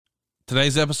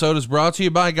Today's episode is brought to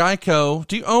you by Geico.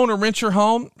 Do you own or rent your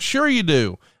home? Sure you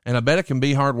do. And I bet it can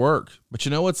be hard work. But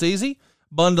you know what's easy?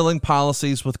 Bundling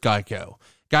policies with Geico.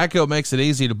 Geico makes it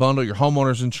easy to bundle your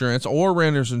homeowner's insurance or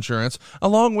renter's insurance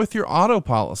along with your auto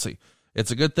policy.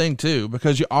 It's a good thing, too,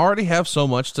 because you already have so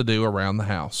much to do around the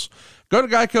house. Go to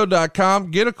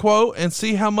geico.com, get a quote, and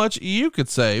see how much you could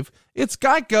save. It's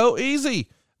Geico easy.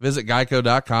 Visit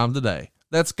geico.com today.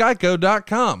 That's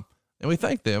geico.com. And we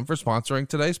thank them for sponsoring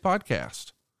today's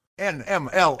podcast.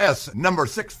 NMLS number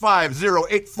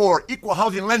 65084, Equal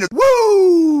Housing Lender.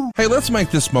 Woo! Hey, let's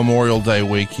make this Memorial Day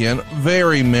weekend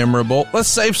very memorable. Let's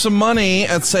save some money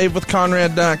at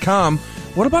SaveWithConrad.com.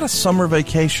 What about a summer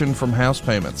vacation from house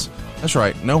payments? That's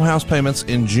right, no house payments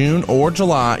in June or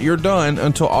July. You're done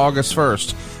until August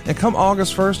 1st. And come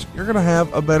August 1st, you're going to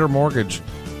have a better mortgage.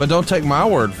 But don't take my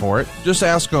word for it. Just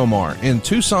ask Omar in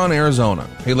Tucson, Arizona.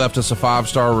 He left us a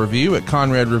 5-star review at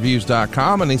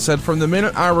ConradReviews.com, and he said, from the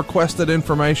minute I requested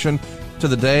information to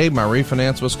the day my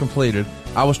refinance was completed,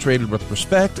 I was treated with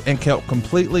respect and kept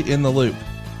completely in the loop.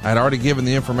 I had already given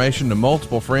the information to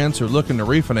multiple friends who are looking to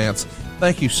refinance.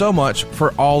 Thank you so much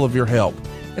for all of your help.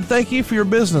 And thank you for your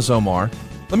business, Omar.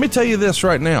 Let me tell you this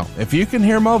right now. If you can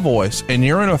hear my voice and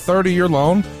you're in a 30-year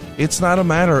loan, it's not a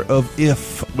matter of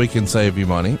if we can save you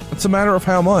money. It's a matter of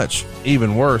how much.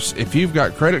 Even worse, if you've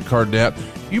got credit card debt,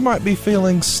 you might be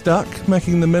feeling stuck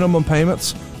making the minimum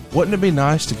payments. Wouldn't it be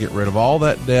nice to get rid of all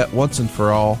that debt once and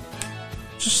for all?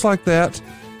 Just like that.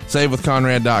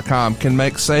 SaveWithConrad.com can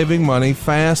make saving money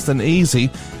fast and easy,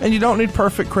 and you don't need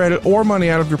perfect credit or money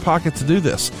out of your pocket to do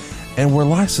this. And we're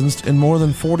licensed in more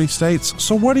than 40 states,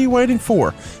 so what are you waiting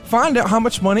for? Find out how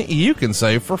much money you can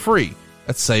save for free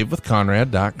at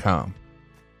SaveWithConrad.com.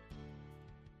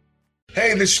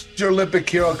 Hey, this is your Olympic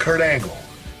hero, Kurt Angle.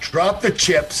 Drop the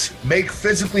chips, make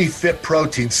physically fit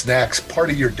protein snacks part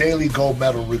of your daily gold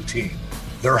medal routine.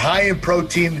 They're high in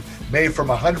protein, made from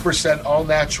 100%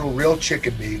 all-natural real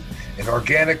chicken meat and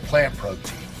organic plant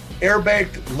protein.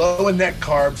 Air-baked, low in net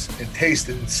carbs, and taste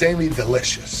insanely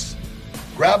delicious.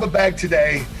 Grab a bag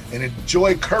today and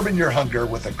enjoy curbing your hunger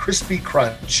with a crispy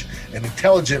crunch and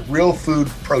intelligent real food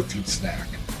protein snack.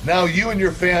 Now you and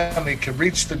your family can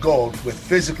reach the gold with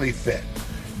Physically Fit.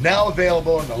 Now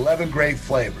available in 11 great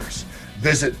flavors.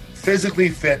 Visit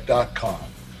physicallyfit.com.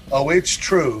 Oh, it's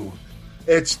true.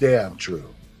 It's damn true.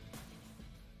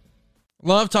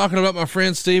 Love talking about my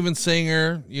friend Steven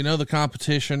Singer. You know, the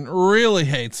competition really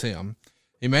hates him.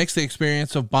 He makes the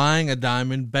experience of buying a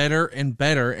diamond better and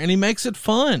better, and he makes it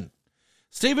fun.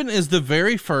 Steven is the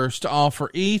very first to offer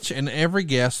each and every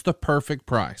guest the perfect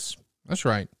price. That's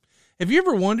right. Have you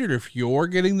ever wondered if you're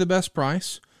getting the best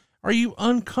price? Are you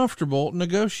uncomfortable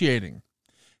negotiating?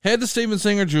 Head to Steven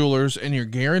Singer Jewelers and you're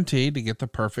guaranteed to get the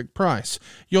perfect price.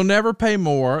 You'll never pay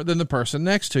more than the person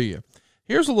next to you.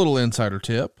 Here's a little insider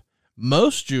tip.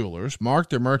 Most jewelers mark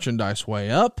their merchandise way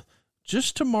up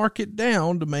just to mark it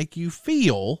down to make you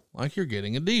feel like you're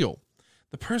getting a deal.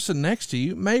 The person next to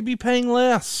you may be paying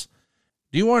less.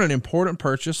 Do you want an important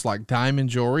purchase like diamond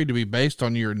jewelry to be based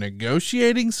on your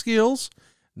negotiating skills?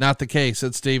 Not the case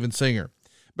at Steven Singer.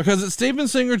 Because at Steven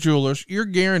Singer Jewelers, you're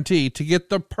guaranteed to get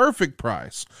the perfect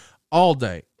price all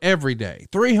day, every day,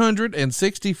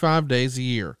 365 days a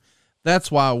year.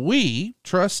 That's why we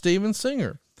trust Steven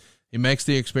Singer. He makes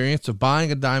the experience of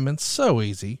buying a diamond so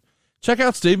easy. Check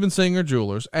out Steven Singer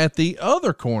Jewelers at the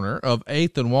other corner of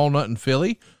 8th and Walnut in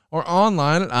Philly or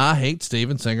online at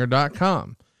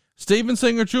IHateStevenSinger.com. Steven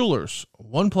Singer Jewelers,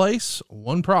 one place,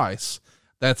 one price.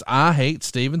 That's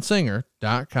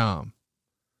IHateStevenSinger.com.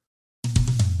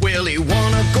 Well, he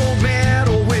won a gold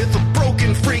medal with a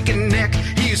broken freaking neck.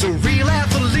 He's a real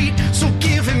athlete, so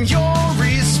give him your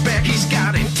respect. He's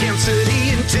got intensity,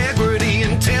 integrity,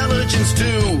 intelligence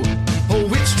too. Oh,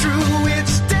 it's true,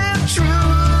 it's damn true.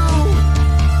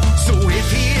 So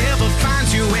if he ever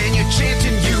finds you and you're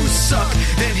chanting you suck,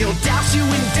 then he'll douse you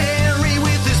in dairy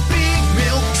with his big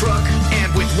milk truck.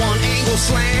 And with one angle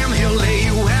slam, he'll lay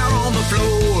you out on the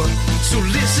floor. So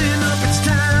listen up, it's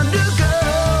time to go.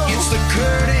 It's the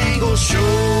Kurt Angle Show.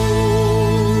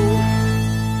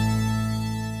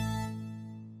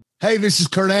 Hey, this is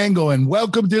Kurt Angle, and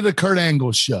welcome to the Kurt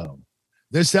Angle Show.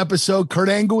 This episode, Kurt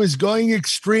Angle is going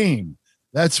extreme.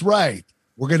 That's right.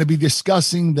 We're going to be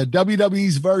discussing the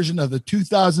WWE's version of the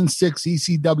 2006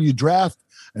 ECW draft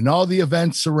and all the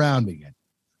events surrounding it.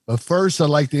 But first, I'd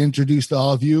like to introduce to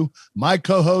all of you my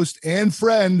co-host and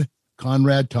friend,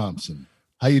 Conrad Thompson.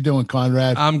 How you doing,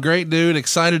 Conrad? I'm great, dude.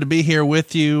 Excited to be here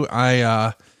with you.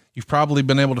 You've probably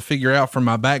been able to figure out from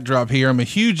my backdrop here, I'm a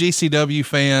huge ECW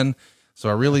fan, so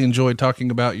I really enjoyed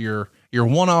talking about your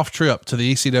one-off trip to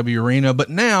the ECW arena. But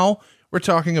now We're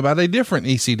talking about a different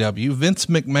ECW, Vince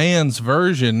McMahon's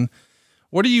version.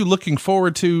 What are you looking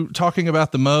forward to talking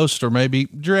about the most, or maybe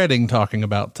dreading talking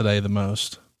about today the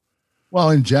most? Well,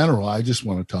 in general, I just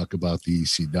want to talk about the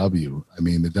ECW. I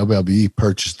mean, the WWE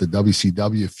purchased the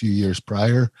WCW a few years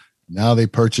prior. Now they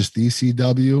purchased the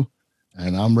ECW,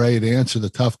 and I'm ready to answer the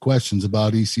tough questions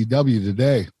about ECW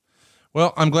today.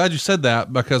 Well, I'm glad you said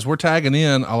that, because we're tagging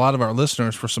in a lot of our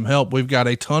listeners for some help. We've got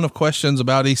a ton of questions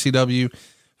about ECW.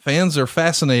 Fans are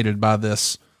fascinated by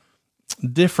this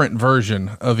different version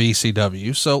of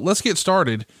ECW. So let's get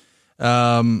started.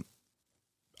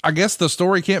 I guess the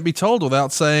story can't be told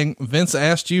without saying Vince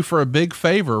asked you for a big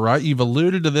favor, right? You've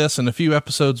alluded to this in a few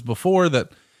episodes before,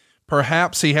 that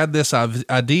perhaps he had this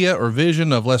idea or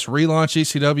vision of let's relaunch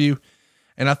ECW.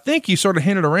 And I think you sort of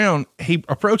hinted around, he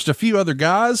approached a few other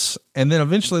guys and then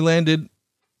eventually landed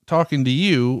talking to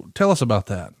you. Tell us about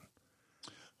that.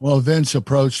 Well, Vince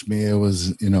approached me. It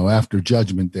was, after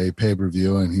Judgment Day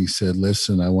pay-per-view. And he said,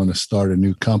 listen, I want to start a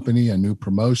new company, a new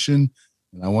promotion,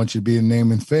 and I want you to be the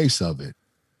name and face of it.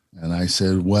 And I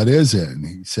said, what is it? And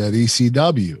he said,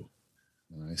 ECW.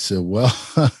 And I said, well,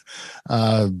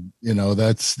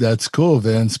 that's cool,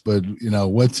 Vince, but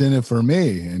what's in it for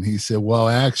me? And he said, well,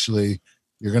 actually,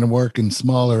 you're going to work in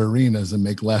smaller arenas and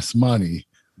make less money,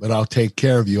 but I'll take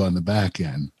care of you on the back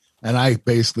end. And I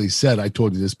basically said, I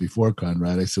told you this before,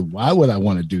 Conrad. I said, why would I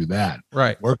want to do that?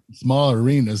 Right. Work in smaller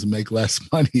arenas and make less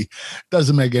money.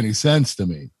 Doesn't make any sense to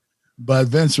me. But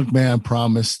Vince McMahon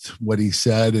promised what he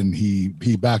said, and he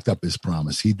backed up his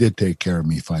promise. He did take care of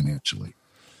me financially.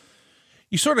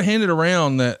 You sort of hinted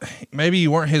around that maybe you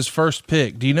weren't his first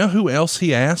pick. Do you know who else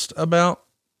he asked about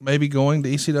maybe going to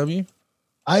ECW?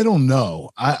 I don't know.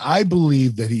 I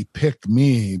believe that he picked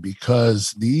me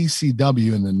because the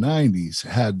ECW in the 90s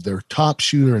had their top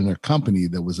shooter in their company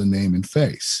that was a name and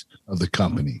face of the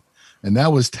company, and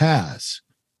that was Taz.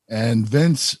 And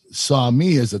Vince saw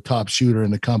me as a top shooter in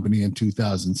the company in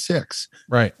 2006.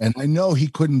 Right. And I know he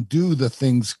couldn't do the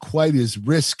things quite as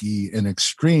risky and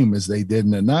extreme as they did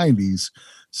in the 90s.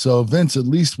 So Vince at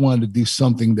least wanted to do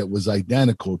something that was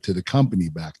identical to the company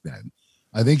back then.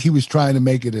 I think he was trying to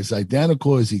make it as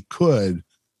identical as he could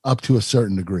up to a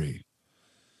certain degree.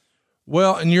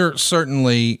 Well, and you're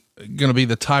certainly going to be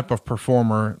the type of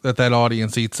performer that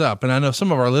audience eats up. And I know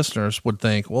some of our listeners would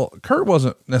think, well, Kurt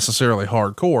wasn't necessarily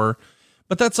hardcore,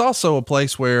 but that's also a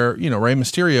place where, Rey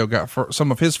Mysterio got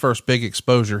some of his first big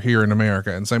exposure here in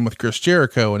America. And same with Chris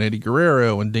Jericho and Eddie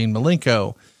Guerrero and Dean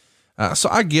Malenko. So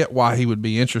I get why he would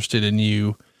be interested in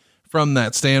you from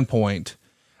that standpoint.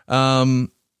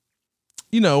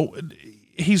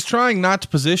 He's trying not to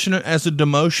position it as a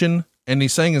demotion, and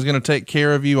he's saying he's going to take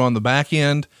care of you on the back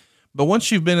end. But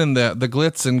once you've been in the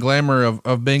glitz and glamour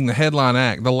of being the headline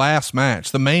act, the last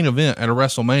match, the main event at a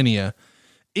WrestleMania,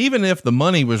 even if the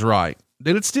money was right,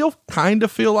 did it still kind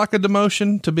of feel like a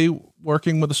demotion to be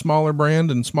working with a smaller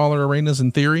brand and smaller arenas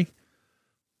in theory?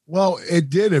 Well, it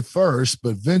did at first,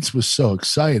 but Vince was so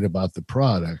excited about the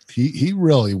product. He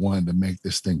really wanted to make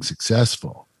this thing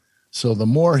successful. So the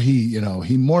more he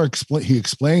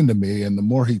explained to me, and the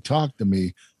more he talked to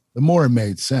me, the more it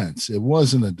made sense. It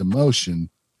wasn't a demotion.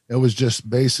 It was just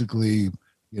basically,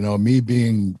 me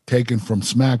being taken from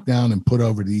SmackDown and put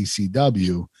over to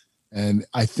ECW. And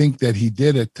I think that he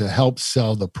did it to help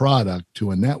sell the product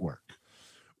to a network.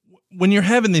 When you're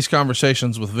having these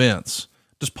conversations with Vince,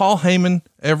 does Paul Heyman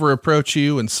ever approach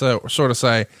you and sort of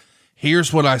say,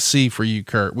 here's what I see for you,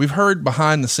 Kurt? We've heard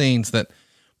behind the scenes that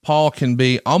Paul can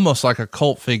be almost like a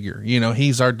cult figure.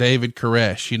 He's our David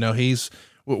Koresh,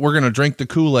 we're going to drink the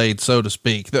Kool-Aid, so to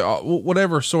speak,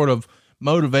 whatever sort of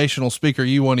motivational speaker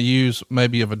you want to use,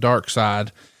 maybe of a dark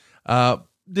side.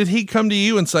 Did he come to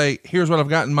you and say, here's what I've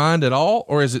got in mind at all?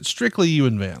 Or is it strictly you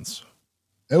and Vince?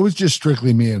 It was just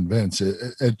strictly me and Vince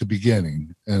at the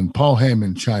beginning, and Paul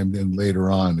Heyman chimed in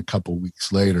later on, a couple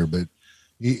weeks later, but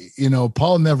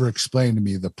Paul never explained to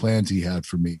me the plans he had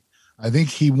for me. I think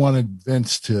he wanted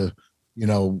Vince to,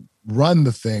 run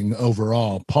the thing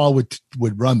overall. Paul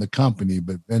would run the company,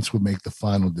 but Vince would make the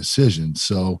final decision.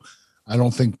 So I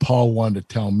don't think Paul wanted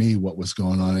to tell me what was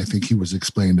going on. I think he was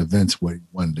explaining to Vince what he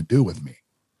wanted to do with me.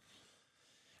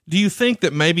 Do you think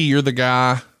that maybe you're the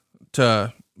guy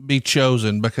to be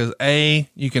chosen because A,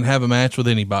 you can have a match with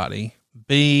anybody,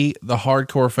 B, the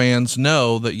hardcore fans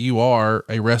know that you are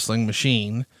a wrestling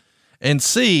machine, and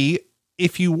C,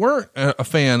 if you weren't a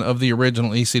fan of the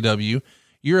original ECW,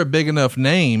 you're a big enough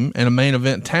name and a main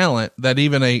event talent that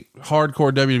even a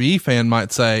hardcore WWE fan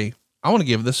might say, I want to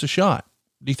give this a shot.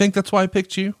 Do you think that's why I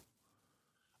picked you?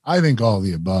 I think all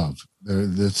the above.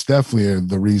 That's definitely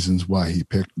the reasons why he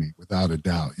picked me, without a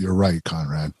doubt. You're right,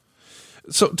 Conrad.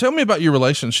 So tell me about your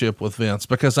relationship with Vince,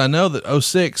 because I know that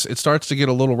 06, it starts to get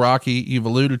a little rocky. You've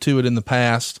alluded to it in the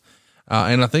past.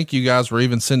 And I think you guys were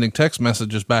even sending text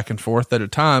messages back and forth that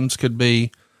at times could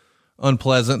be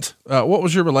unpleasant. What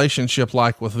was your relationship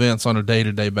like with Vince on a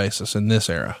day-to-day basis in this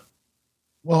era?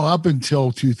 Well, up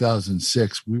until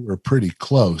 2006, we were pretty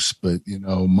close, but,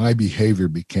 my behavior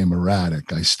became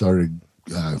erratic. I started,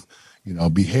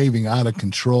 behaving out of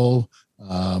control,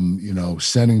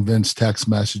 sending Vince text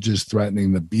messages,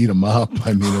 threatening to beat him up.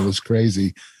 I mean, it was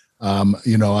crazy.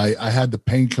 I had the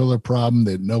painkiller problem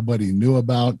that nobody knew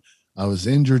about. I was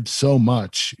injured so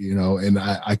much, and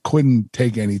I couldn't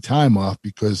take any time off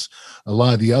because a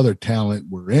lot of the other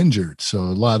talent were injured. So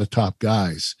a lot of top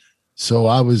guys. So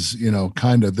I was,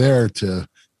 kind of there to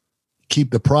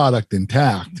keep the product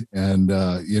intact. And,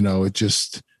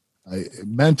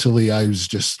 mentally I was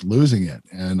just losing it.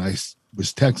 And I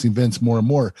was texting Vince more and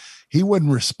more. He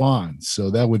wouldn't respond. So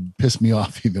that would piss me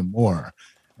off even more.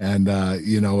 And,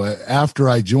 after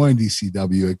I joined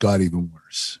ECW, it got even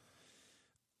worse.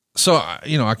 So,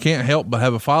 I can't help but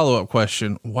have a follow-up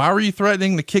question. Why were you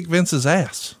threatening to kick Vince's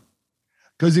ass?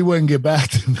 Because he wouldn't get back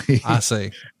to me. I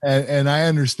see. And I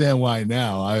understand why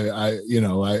now.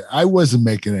 I wasn't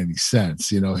making any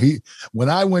sense. When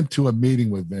I went to a meeting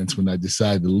with Vince, when I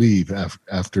decided to leave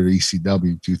after ECW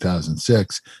in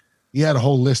 2006, he had a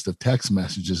whole list of text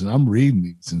messages, and I'm reading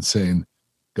these and saying,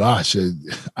 gosh,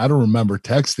 I don't remember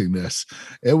texting this.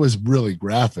 It was really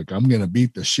graphic. I'm going to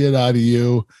beat the shit out of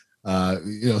you.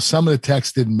 Some of the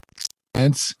texts didn't make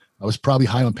sense. I was probably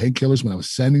high on painkillers when I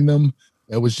was sending them.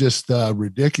 It was just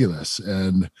ridiculous.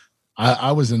 And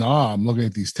I was in awe. I'm looking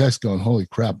at these texts going, holy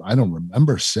crap, I don't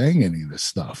remember saying any of this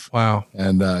stuff. Wow.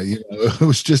 And, it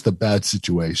was just a bad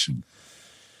situation.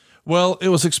 Well, it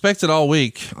was expected all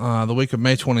week, the week of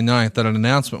May 29th, that an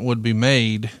announcement would be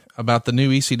made about the new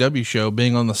ECW show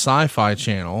being on the Sci-Fi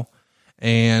Channel.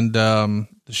 And the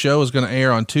show is going to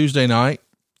air on Tuesday night.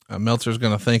 Meltzer's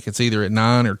going to think it's either at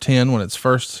 9 or 10 when it's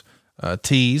first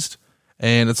teased.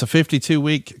 And it's a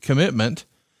 52-week commitment.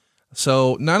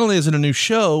 So not only is it a new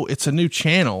show, it's a new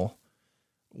channel.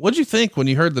 What'd you think when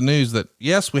you heard the news that,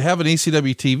 yes, we have an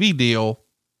ECW TV deal,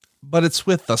 but it's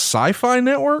with the Sci-Fi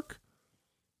Network?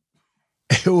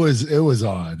 It was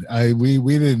odd. We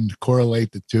didn't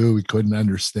correlate the two. We couldn't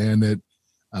understand it.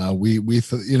 I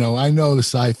know the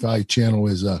Sci-Fi Channel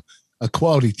is a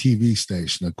quality TV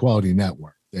station, a quality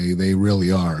network. They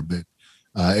really are, but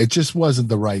it just wasn't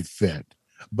the right fit.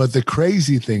 But the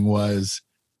crazy thing was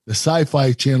the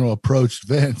Sci-Fi Channel approached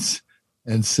Vince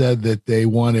and said that they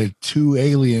wanted 2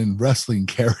 alien wrestling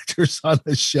characters on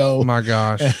the show. Oh my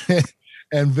gosh.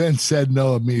 And Vince said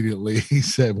no immediately. He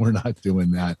said, we're not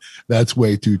doing that. That's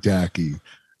way too tacky.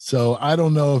 So I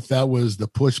don't know if that was the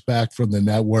pushback from the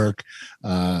network,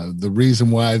 the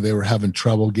reason why they were having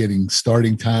trouble getting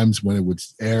starting times when it would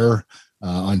air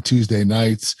on Tuesday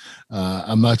nights.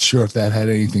 I'm not sure if that had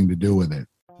anything to do with it.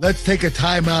 Let's take a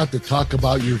time out to talk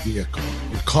about your vehicle,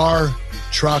 your car, your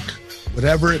truck,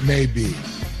 whatever it may be.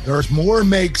 There's more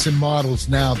makes and models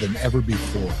now than ever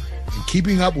before, and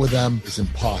keeping up with them is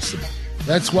impossible.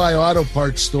 That's why auto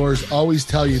parts stores always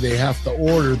tell you they have to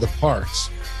order the parts.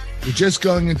 You're just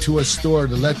going into a store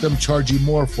to let them charge you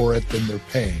more for it than they're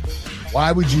paying.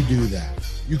 Why would you do that?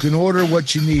 You can order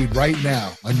what you need right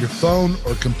now on your phone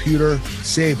or computer,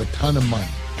 save a ton of money.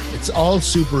 It's all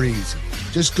super easy.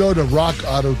 Just go to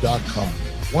rockauto.com.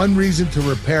 One reason to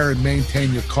repair and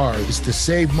maintain your car is to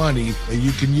save money that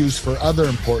you can use for other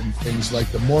important things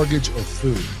like the mortgage or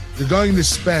food. You're going to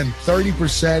spend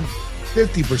 30%,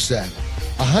 50%,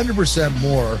 100%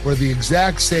 more for the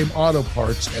exact same auto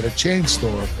parts at a chain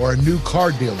store or a new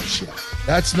car dealership.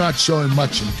 That's not showing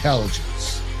much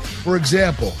intelligence. For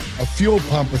example, a fuel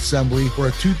pump assembly for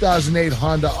a 2008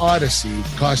 Honda Odyssey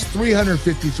costs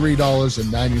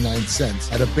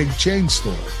 $353.99 at a big chain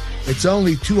store. It's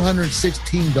only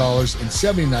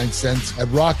 $216.79 at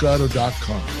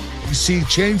rockauto.com. You see,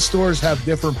 chain stores have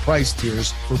different price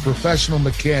tiers for professional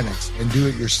mechanics and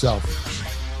do-it-yourselfers.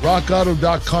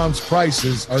 RockAuto.com's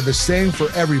prices are the same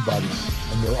for everybody,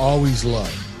 and they're always low.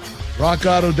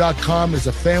 RockAuto.com is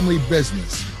a family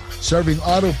business serving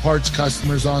auto parts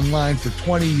customers online for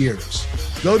 20 years.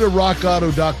 Go to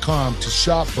rockauto.com to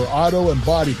shop for auto and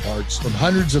body parts from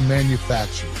hundreds of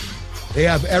manufacturers. They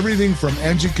have everything from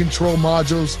engine control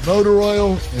modules, motor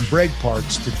oil, and brake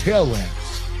parts to tail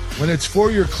lamps. When it's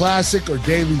for your classic or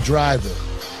daily driver,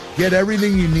 get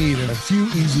everything you need in a few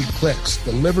easy clicks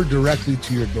delivered directly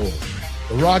to your door.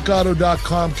 The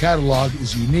rockauto.com catalog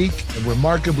is unique and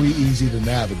remarkably easy to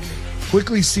navigate.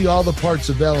 Quickly see all the parts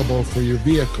available for your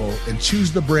vehicle and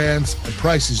choose the brands and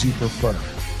prices you prefer.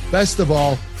 Best of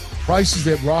all, Prices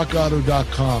at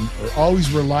rockauto.com are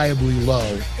always reliably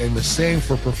low and the same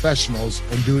for professionals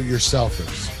and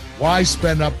do-it-yourselfers. Why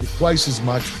spend up to twice as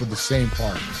much for the same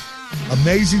parts?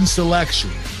 Amazing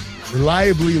selection,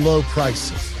 reliably low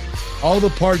prices, all the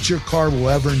parts your car will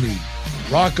ever need.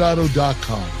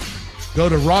 rockauto.com. Go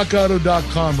to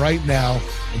rockauto.com right now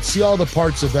and see all the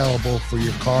parts available for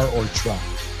your car or truck.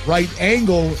 Write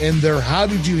Angle in their "How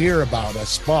did you hear about us"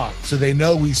 spot so they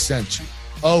know we sent you.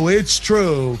 Oh, it's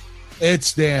true.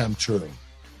 It's damn true.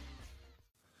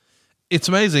 It's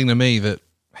amazing to me that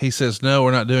he says, no,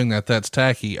 we're not doing that. That's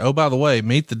tacky. Oh, by the way,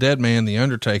 meet the dead man, the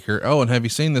Undertaker. Oh, and have you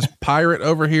seen this pirate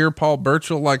over here, Paul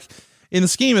Burchill? Like, in the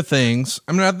scheme of things,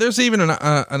 I mean, there's even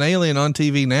an alien on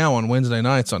TV now on Wednesday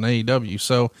nights on AEW.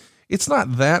 So it's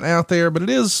not that out there, but it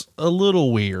is a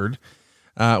little weird.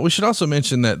 We should also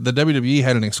mention that the WWE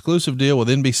had an exclusive deal with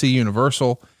NBC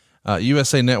Universal.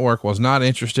 USA Network was not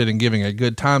interested in giving a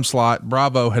good time slot.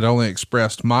 Bravo had only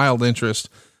expressed mild interest,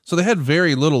 so they had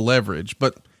very little leverage.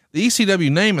 But the ECW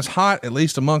name is hot, at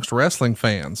least amongst wrestling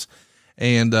fans.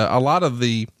 And a lot of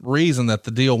the reason that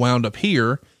the deal wound up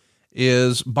here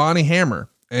is Bonnie Hammer.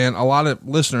 And a lot of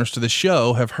listeners to the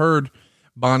show have heard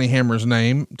Bonnie Hammer's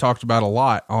name talked about a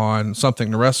lot on Something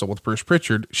to Wrestle with Bruce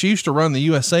Pritchard. She used to run the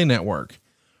USA Network.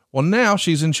 Well, now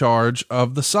she's in charge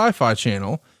of the Sci-Fi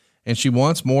Channel, and she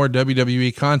wants more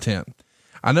WWE content.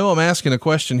 I know I'm asking a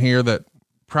question here that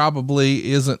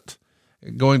probably isn't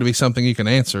going to be something you can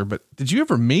answer, but did you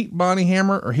ever meet Bonnie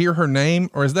Hammer or hear her name,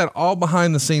 or is that all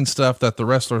behind the scenes stuff that the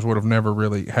wrestlers would have never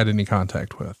really had any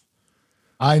contact with?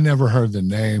 I never heard the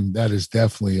name. That is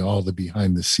definitely all the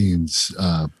behind the scenes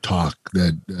talk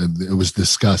that it was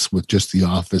discussed with just the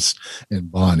office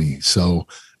and Bonnie. So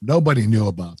nobody knew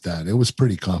about that. It was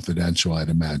pretty confidential, I'd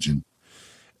imagine.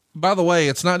 By the way,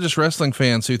 it's not just wrestling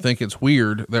fans who think it's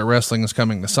weird that wrestling is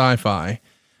coming to Sci-Fi.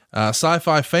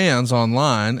 Sci-Fi fans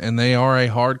online, and they are a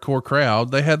hardcore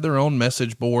crowd, they had their own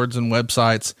message boards and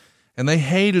websites, and they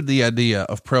hated the idea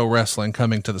of pro wrestling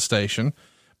coming to the station.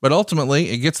 But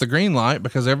ultimately, it gets the green light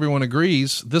because everyone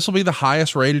agrees this will be the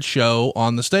highest rated show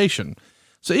on the station.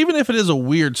 So even if it is a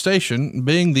weird station,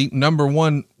 being the number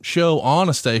one show on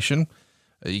a station,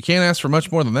 you can't ask for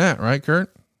much more than that, right,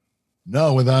 Kurt?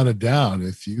 No, without a doubt.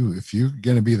 If you're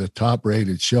going to be the top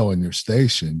rated show in your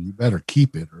station, you better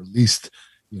keep it, or at least,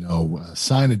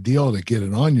 sign a deal to get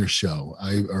it on your show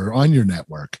or on your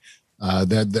network.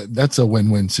 That's a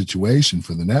win-win situation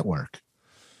for the network.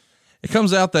 It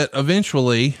comes out that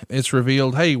eventually it's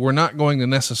revealed, hey, we're not going to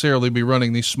necessarily be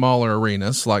running these smaller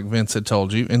arenas like Vince had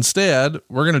told you. Instead,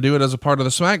 we're going to do it as a part of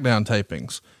the SmackDown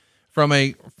tapings. From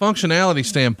a functionality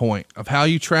standpoint of how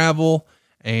you travel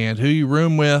and who you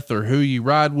room with or who you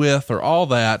ride with or all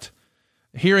that,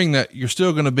 hearing that you're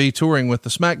still going to be touring with the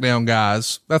SmackDown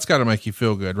guys, that's got to make you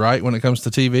feel good, right? When it comes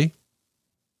to TV.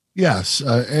 Yes.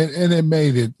 And it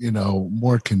made it,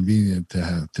 more convenient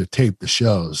to tape the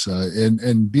shows,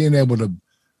 and being able to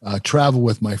travel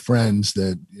with my friends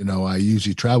that, I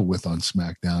usually travel with on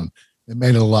SmackDown, it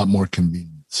made it a lot more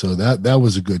convenient. So that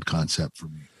was a good concept for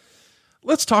me.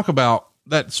 Let's talk about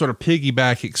that sort of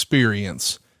piggyback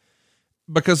experience,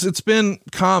 because it's been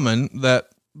common that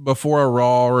before a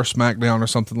Raw or a SmackDown or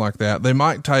something like that, they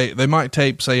might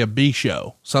tape, say, a B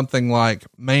show, something like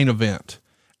Main Event,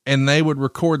 and they would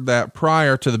record that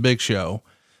prior to the big show.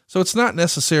 So it's not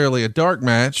necessarily a dark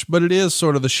match, but it is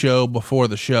sort of the show before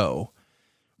the show.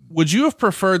 Would you have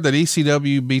preferred that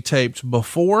ECW be taped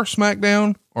before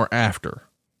SmackDown or after?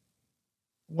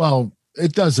 Well,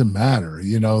 it doesn't matter.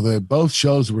 Both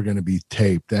shows were going to be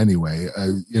taped anyway.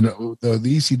 The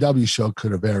ECW show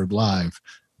could have aired live,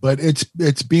 but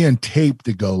it's being taped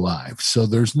to go live. So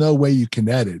there's no way you can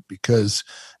edit because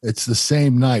it's the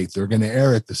same night. They're going to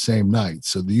air it the same night.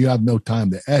 So you have no time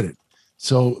to edit.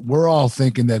 So we're all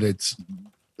thinking that it's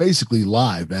basically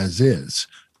live as is.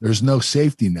 There's no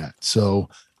safety net. So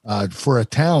from a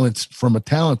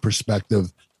talent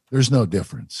perspective, there's no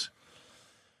difference.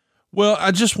 Well,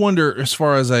 I just wonder, as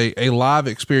far as a live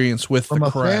experience with the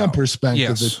crowd. From a fan perspective,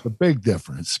 yes, it's a big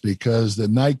difference because the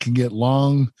night can get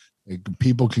long.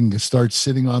 People can start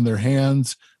sitting on their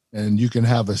hands, and you can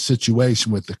have a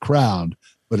situation with the crowd.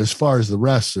 But as far as the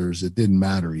wrestlers, it didn't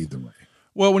matter either way.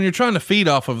 Well, when you're trying to feed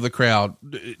off of the crowd,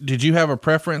 did you have a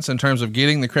preference in terms of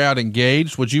getting the crowd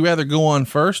engaged? Would you rather go on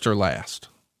first or last?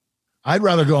 I'd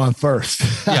rather go on first.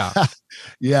 Yeah.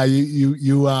 Yeah.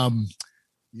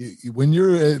 When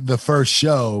you're at the first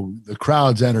show, the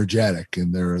crowd's energetic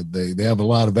and they have a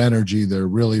lot of energy. They're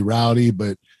really rowdy,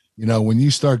 but when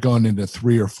you start going into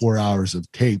 3 or 4 hours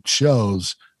of taped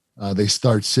shows, they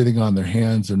start sitting on their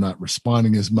hands. They're not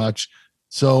responding as much.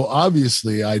 So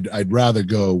obviously I'd rather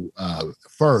go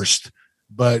first,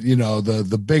 but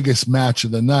the biggest match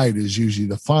of the night is usually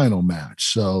the final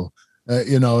match. So,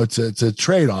 it's a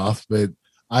trade-off, but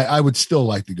I would still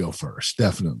like to go first.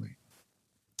 Definitely.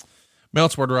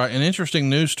 Meltz would write, an interesting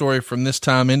news story from this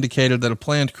time indicated that a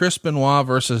planned Chris Benoit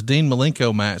versus Dean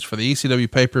Malenko match for the ECW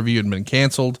pay-per-view had been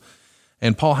canceled.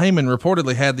 And Paul Heyman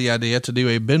reportedly had the idea to do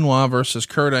a Benoit versus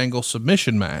Kurt Angle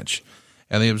submission match.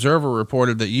 And the Observer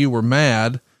reported that you were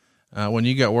mad when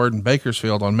you got word in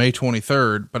Bakersfield on May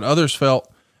 23rd, but others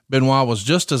felt Benoit was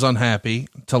just as unhappy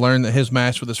to learn that his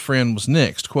match with his friend was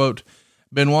nixed. Quote,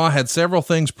 Benoit had several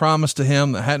things promised to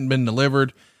him that hadn't been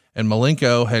delivered, and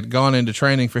Malenko had gone into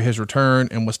training for his return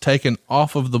and was taken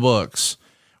off of the books.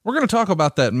 We're going to talk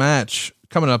about that match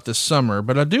coming up this summer,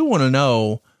 but I do want to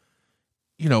know,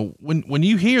 when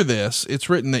you hear this, it's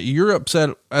written that you're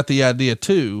upset at the idea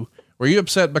too. Were you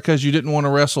upset because you didn't want to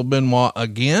wrestle Benoit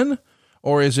again?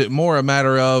 Or is it more a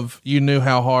matter of you knew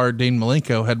how hard Dean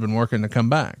Malenko had been working to come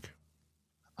back?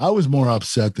 I was more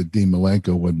upset that Dean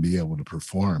Malenko wouldn't be able to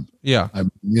perform. Yeah.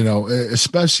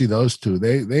 Especially those two,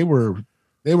 they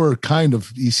were kind of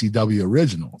ECW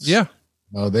originals. Yeah.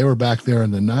 They were back there in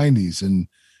the 90s, and,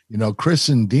 Chris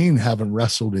and Dean haven't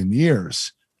wrestled in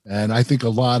years. And I think a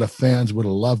lot of fans would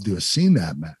have loved to have seen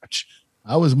that match.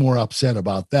 I was more upset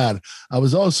about that. I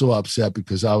was also upset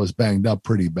because I was banged up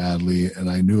pretty badly,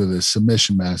 and I knew the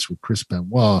submission match with Chris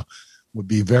Benoit would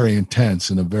be very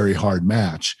intense and a very hard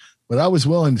match, but I was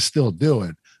willing to still do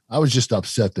it. I was just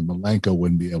upset that Malenko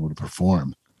wouldn't be able to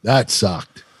perform. That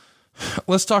sucked.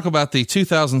 Let's talk about the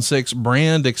 2006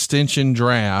 brand extension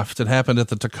draft that happened at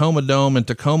the Tacoma Dome in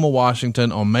Tacoma,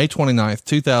 Washington on May 29th,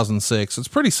 2006. It's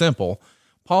pretty simple.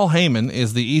 Paul Heyman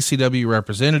is the ECW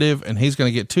representative, and he's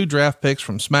going to get 2 draft picks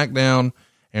from SmackDown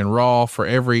and Raw for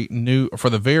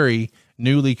the very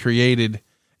newly created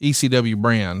ECW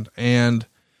brand. And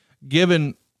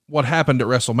given what happened at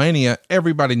WrestleMania,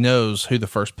 everybody knows who the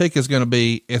first pick is going to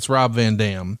be. It's Rob Van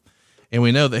Dam. And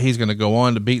we know that he's going to go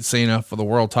on to beat Cena for the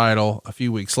world title a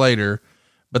few weeks later,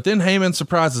 but then Heyman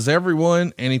surprises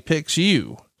everyone and he picks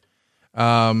you.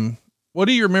 What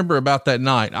do you remember about that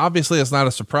night? Obviously it's not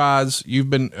a surprise. You've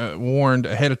been warned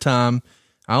ahead of time.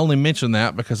 I only mention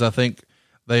that because I think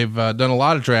they've done a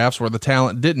lot of drafts where the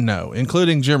talent didn't know,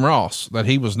 including Jim Ross, that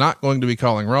he was not going to be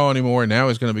calling Raw anymore. And now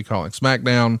he's going to be calling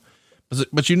SmackDown,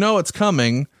 but it's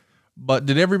coming. But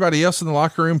did everybody else in the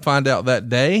locker room find out that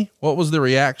day? What was the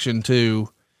reaction to,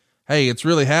 hey, it's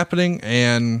really happening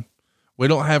and we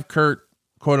don't have Kurt,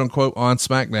 quote unquote, on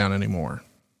SmackDown anymore?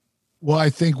 Well, I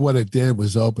think what it did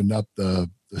was open up the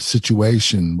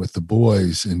situation with the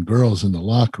boys and girls in the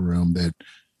locker room that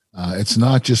it's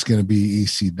not just going to be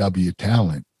ECW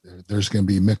talent. There's going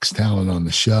to be mixed talent on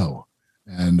the show.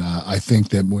 And I think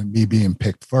that when me being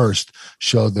picked first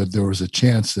showed that there was a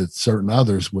chance that certain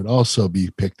others would also be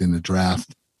picked in the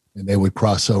draft and they would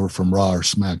cross over from Raw or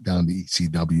SmackDown to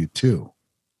ECW too.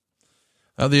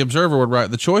 The Observer would write,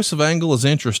 the choice of Angle is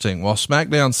interesting. While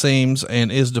SmackDown seems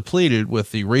and is depleted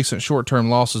with the recent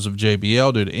short-term losses of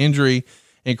JBL due to injury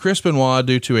and Chris Benoit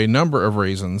due to a number of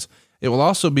reasons, it will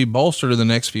also be bolstered in the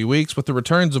next few weeks with the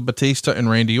returns of Batista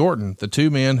and Randy Orton, the 2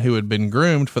 men who had been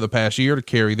groomed for the past year to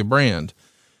carry the brand.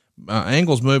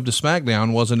 Angle's move to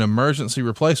SmackDown was an emergency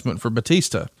replacement for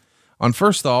Batista. On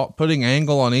first thought, putting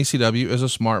Angle on ECW is a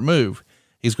smart move.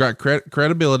 He's got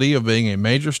credibility of being a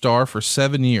major star for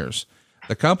 7 years.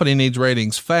 The company needs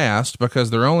ratings fast because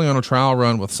they're only on a trial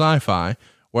run with Sci-Fi.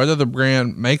 Whether the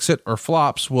brand makes it or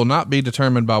flops will not be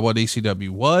determined by what ECW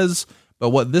was,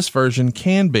 but what this version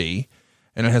can be.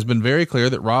 And it has been very clear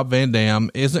that Rob Van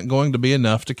Dam isn't going to be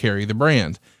enough to carry the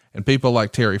brand. And people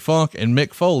like Terry Funk and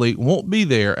Mick Foley won't be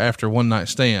there after One Night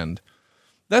Stand.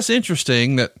 That's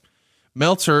interesting that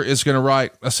Meltzer is going to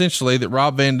write essentially that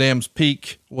Rob Van Dam's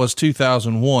peak was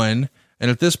 2001. And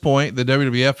at this point, the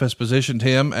WWF has positioned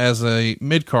him as a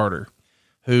mid-carder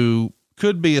who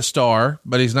could be a star,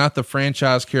 but he's not the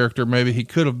franchise character maybe he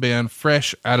could have been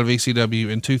fresh out of ECW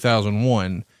in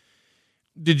 2001.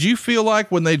 Did you feel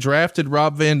like when they drafted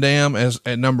Rob Van Dam as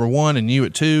at number 1 and you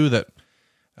at 2 that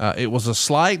it was a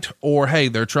slight, or, hey,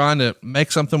 they're trying to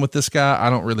make something with this guy,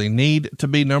 I don't really need to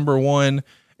be number 1?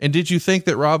 And did you think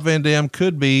that Rob Van Dam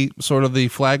could be sort of the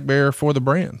flag bearer for the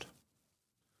brand?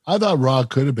 I thought Rob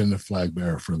could have been the flag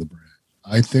bearer for the brand.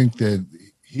 I think that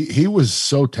he was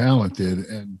so talented,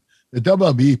 and the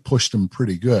WWE pushed him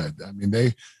pretty good. I mean,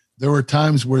 there were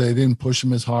times where they didn't push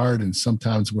him as hard and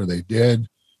sometimes where they did.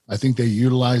 I think they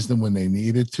utilized him when they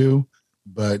needed to,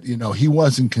 but he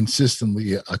wasn't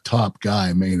consistently a top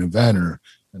guy, main eventer.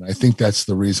 And I think that's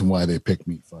the reason why they picked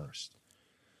me first.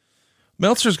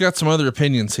 Meltzer's got some other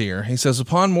opinions here. He says,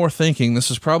 upon more thinking,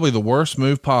 this is probably the worst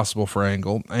move possible for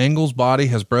Angle. Angle's body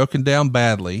has broken down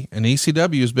badly, and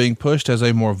ECW is being pushed as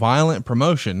a more violent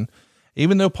promotion,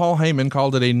 even though Paul Heyman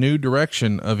called it a new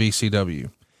direction of ECW.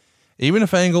 Even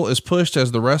if Angle is pushed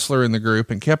as the wrestler in the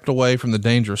group and kept away from the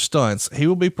dangerous stunts, he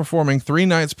will be performing 3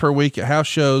 nights per week at house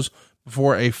shows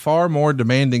before a far more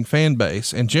demanding fan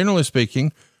base, and generally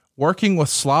speaking, working with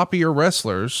sloppier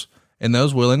wrestlers and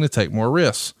those willing to take more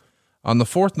risks. On the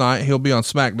 4th night, he'll be on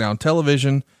SmackDown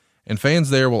television, and fans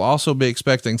there will also be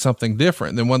expecting something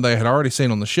different than what they had already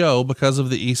seen on the show because of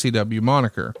the ECW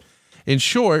moniker. In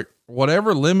short,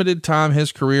 whatever limited time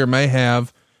his career may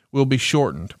have will be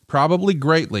shortened, probably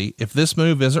greatly, if this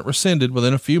move isn't rescinded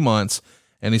within a few months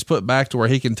and he's put back to where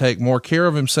he can take more care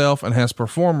of himself and has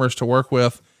performers to work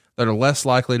with that are less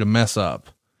likely to mess up.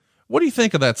 What do you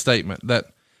think of that statement? That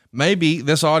maybe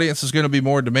this audience is going to be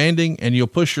more demanding and you'll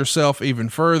push yourself even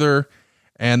further,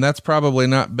 and that's probably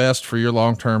not best for your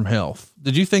long-term health.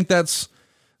 Did you think that's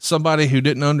somebody who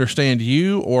didn't understand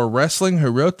you or wrestling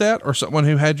who wrote that, or someone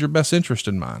who had your best interest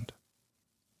in mind?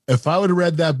 If I would have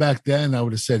read that back then, I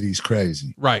would have said he's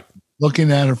crazy. Right.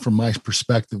 Looking at it from my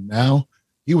perspective now,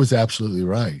 he was absolutely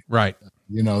right. Right.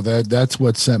 You know, that's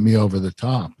what sent me over the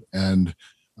top. And,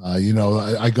 you know,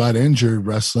 I got injured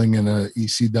wrestling in a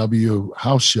ECW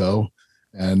house show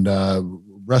and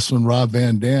wrestling Rob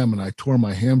Van Dam, and I tore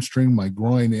my hamstring, my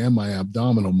groin, and my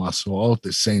abdominal muscle all at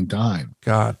the same time.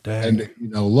 God dang. And, you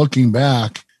know, looking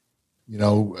back, you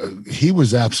know, he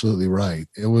was absolutely right.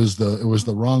 It was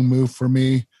the wrong move for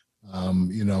me.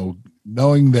 You know,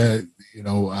 knowing that, you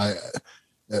know,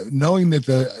 knowing that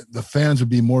the fans would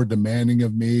be more demanding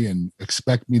of me and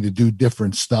expect me to do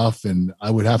different stuff, and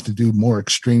I would have to do more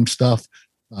extreme stuff.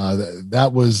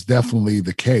 That was definitely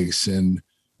the case. And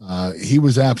he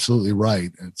was absolutely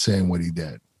right at saying what he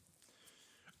did.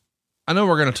 I know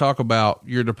we're going to talk about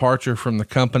your departure from the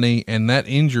company and that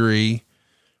injury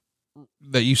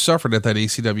that you suffered at that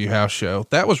ECW house show.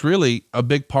 That was really a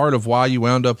big part of why you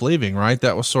wound up leaving, right?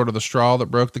 That was sort of the straw that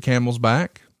broke the camel's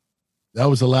back. That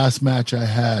was the last match I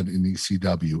had in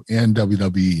ECW and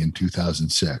WWE in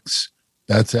 2006.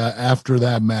 That's after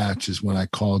that match is when I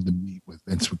called to meet with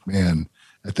Vince McMahon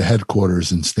at the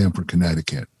headquarters in Stamford,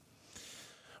 Connecticut.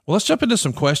 Well, let's jump into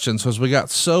some questions because we got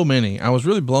so many. I was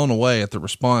really blown away at the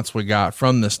response we got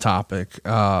from this topic.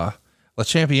 Le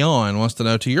Champion wants to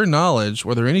know, to your knowledge,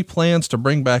 were there any plans to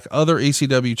bring back other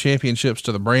ECW championships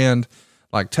to the brand,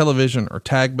 like television or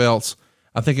tag belts?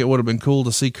 I think it would have been cool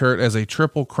to see Kurt as a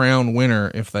Triple Crown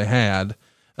winner if they had.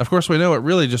 Of course, we know it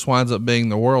really just winds up being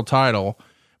the world title,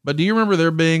 but do you remember there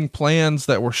being plans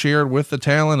that were shared with the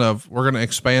talent of, we're going to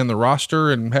expand the roster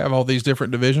and have all these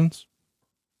different divisions?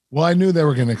 Well, I knew they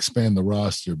were going to expand the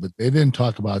roster, but they didn't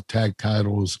talk about tag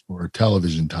titles or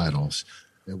television titles.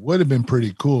 It would have been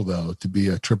pretty cool, though, to be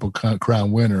a Triple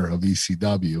Crown winner of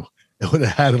ECW. It would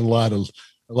have had a lot of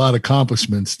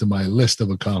accomplishments to my list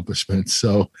of accomplishments.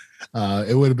 So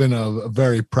it would have been a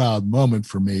very proud moment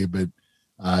for me, but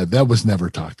that was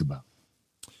never talked about.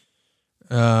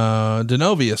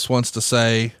 Denovius wants to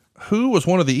say, who was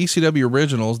one of the ECW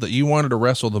originals that you wanted to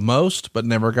wrestle the most, but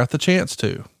never got the chance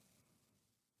to?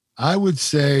 I would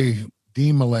say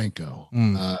Dean Malenko.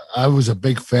 I was a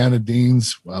big fan of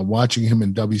Dean's, watching him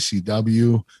in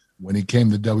WCW. When he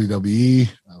came to WWE,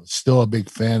 I was still a big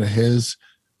fan of his.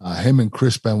 Him and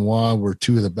Chris Benoit were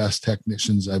two of the best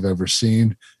technicians I've ever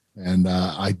seen. And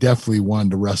I definitely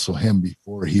wanted to wrestle him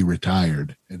before he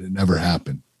retired, and it never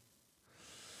happened.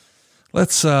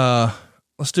 Let's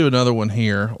do another one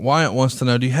here. Wyatt wants to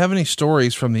know, do you have any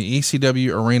stories from the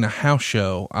ECW Arena house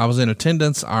show? I was in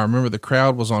attendance. I remember the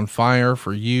crowd was on fire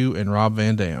for you and Rob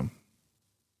Van Dam.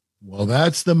 Well,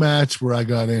 that's the match where I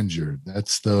got injured.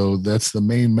 That's the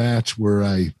main match where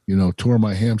I, tore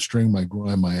my hamstring, my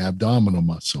groin, my abdominal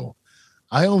muscle.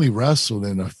 I only wrestled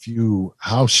in a few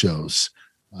house shows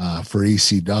for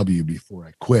ECW before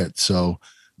I quit. So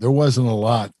there wasn't a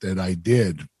lot that I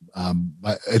did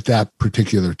at that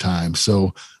particular time.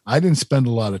 So I didn't spend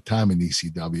a lot of time in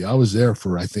ECW. I was there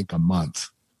for, I think, a month.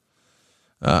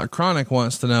 Chronic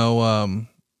wants to know,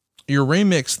 your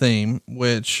remix theme,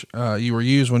 which you were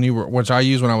used which I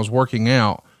used when I was working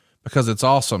out because it's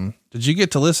awesome. Did you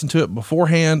get to listen to it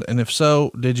beforehand? And if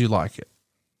so, did you like it?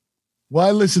 Well,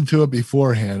 I listened to it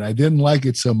beforehand. I didn't like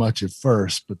it so much at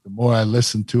first, but the more I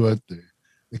listened to it,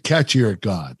 the catchier it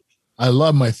got. I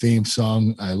love my theme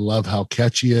song. I love how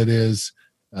catchy it is.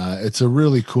 It's a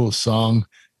really cool song.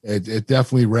 It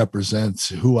definitely represents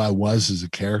who I was as a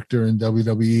character in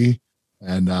WWE,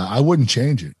 and I wouldn't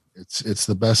change it. It's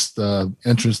the best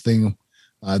entrance thing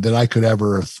that I could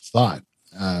ever have thought,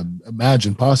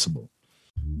 imagine possible.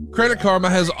 Credit Karma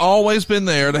has always been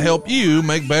there to help you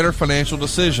make better financial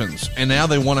decisions, and now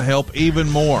they want to help even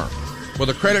more. With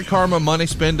a Credit Karma Money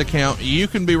Spend account, you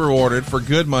can be rewarded for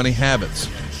good money habits.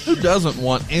 Who doesn't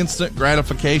want instant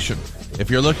gratification? If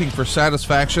you're looking for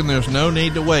satisfaction, there's no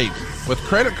need to wait. With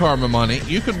Credit Karma Money,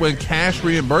 you can win cash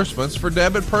reimbursements for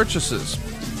debit purchases.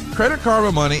 Credit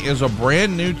Karma Money is a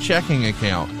brand new checking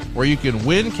account where you can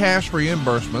win cash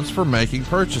reimbursements for making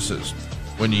purchases.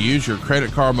 When you use your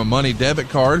Credit Karma Money debit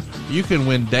card, you can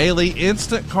win daily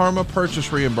instant Karma purchase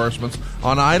reimbursements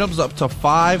on items up to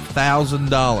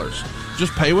 $5,000.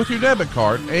 Just pay with your debit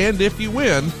card, and if you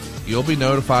win, you'll be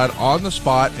notified on the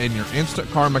spot and your instant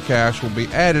Karma cash will be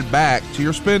added back to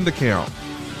your spend account.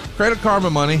 Credit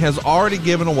Karma Money has already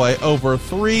given away over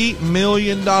 $3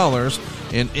 million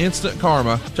in instant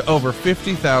Karma to over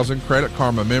 50,000 Credit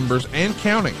Karma members and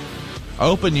counting.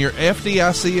 Open your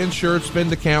FDIC insured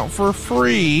spend account for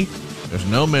free. There's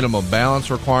no minimum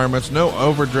balance requirements, no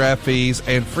overdraft fees,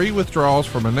 and free withdrawals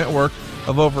from a network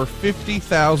of over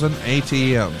 50,000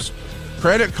 ATMs.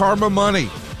 Credit Karma Money.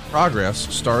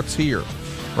 Progress starts here.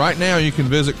 Right now, you can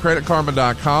visit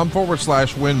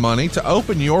creditkarma.com/win money to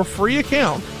open your free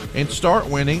account and start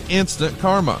winning instant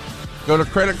Karma. Go to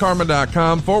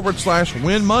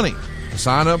creditkarma.com/win money to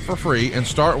sign up for free and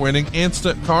start winning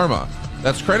instant Karma.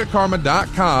 That's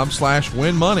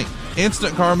creditkarma.com/win money.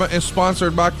 Instant Karma is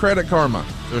sponsored by Credit Karma.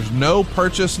 There's no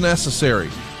purchase necessary.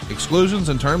 Exclusions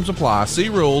and terms apply. See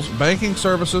rules. Banking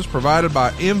services provided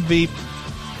by MVB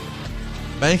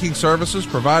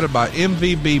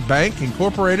Bank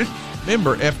Incorporated,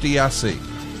 member FDIC.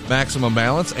 Maximum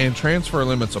balance and transfer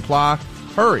limits apply.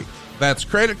 Hurry. That's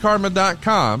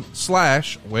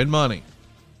creditkarma.com/win money.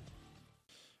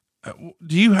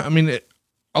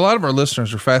 A lot of our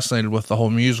listeners are fascinated with the whole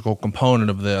musical component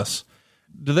of this.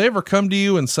 Do they ever come to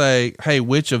you and say, hey,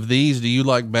 which of these do you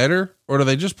like better? Or do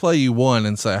they just play you one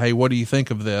and say, hey, what do you think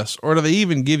of this? Or do they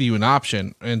even give you an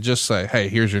option and just say, hey,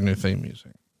 here's your new theme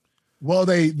music? Well,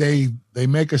 they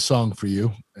make a song for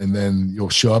you, and then you'll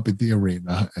show up at the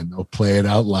arena and they'll play it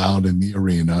out loud in the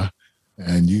arena,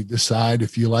 and you decide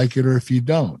if you like it or if you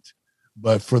don't.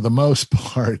 But for the most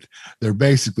part, they're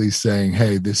basically saying,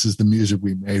 hey, this is the music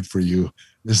we made for you.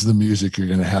 This is the music you're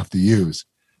going to have to use.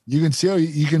 You can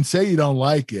say you don't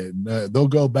like it. And, they'll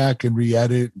go back and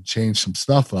re-edit and change some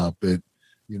stuff up. But,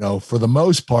 for the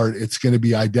most part, it's going to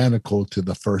be identical to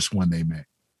the first one they made.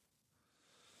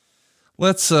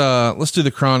 Let's do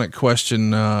the Chronic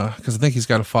question. Cause I think he's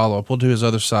got a follow-up. We'll do his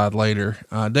other side later.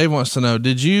 Dave wants to know,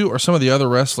 did you or some of the other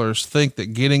wrestlers think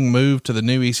that getting moved to the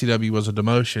new ECW was a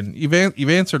demotion? You've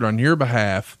answered on your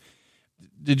behalf.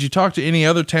 Did you talk to any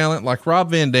other talent like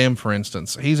Rob Van Dam, for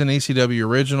instance? He's an ECW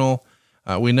original.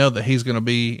 We know that he's going to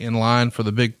be in line for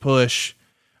the big push.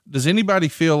 Does anybody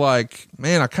feel like,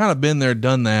 man, I kind of been there,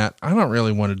 done that. I don't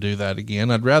really want to do that again.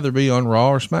 I'd rather be on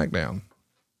Raw or SmackDown.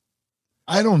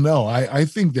 I don't know. I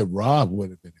think that Rob would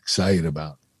have been excited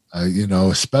about,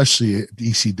 especially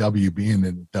ECW being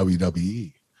in the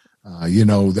WWE.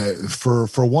 That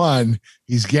for one,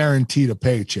 he's guaranteed a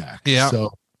paycheck. Yeah.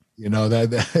 So,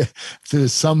 that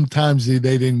sometimes they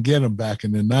didn't get him back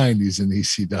in the 90s in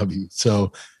ECW.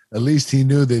 So at least he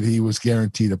knew that he was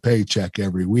guaranteed a paycheck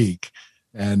every week.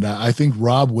 And I think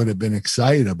Rob would have been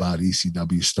excited about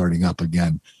ECW starting up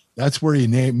again. That's where he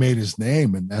made his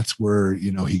name, and that's where,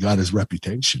 he got his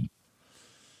reputation.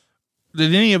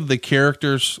 Did any of the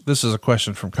characters, this is a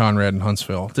question from Conrad in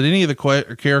Huntsville, did any of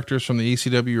the characters from the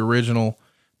ECW original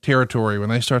territory, when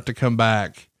they start to come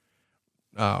back,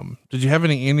 did you have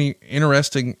any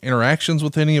interesting interactions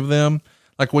with any of them?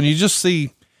 Like when you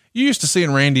used to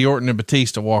seeing Randy Orton and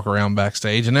Batista walk around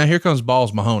backstage, and now here comes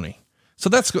Balls Mahoney. So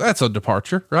that's a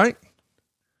departure, right?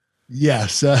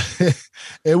 Yes.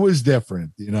 It was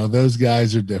different. Those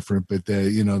guys are different, but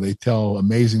they tell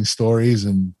amazing stories,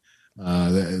 and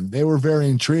they were very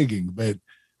intriguing, but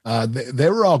they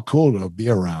were all cool to be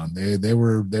around. They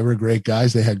were great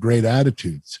guys. They had great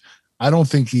attitudes. I don't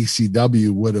think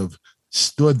ECW would have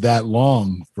stood that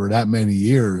long for that many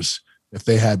years if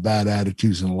they had bad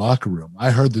attitudes in the locker room.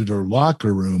 I heard that their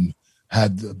locker room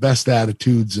had the best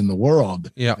attitudes in the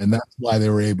world. Yeah. And that's why they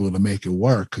were able to make it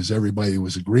work, because everybody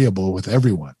was agreeable with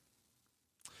everyone.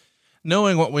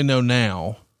 Knowing what we know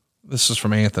now, this is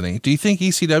from Anthony. Do you think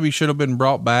ECW should have been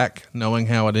brought back knowing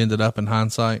how it ended up in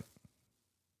hindsight?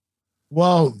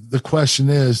 Well, the question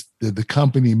is, did the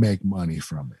company make money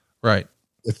from it? Right.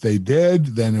 If they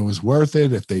did, then it was worth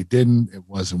it. If they didn't, it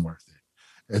wasn't worth it.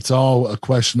 It's all a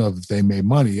question of if they made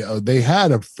money. They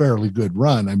had a fairly good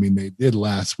run. I mean, they did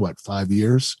last, 5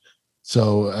 years?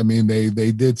 So, I mean, they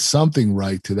did something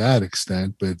right to that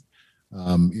extent, but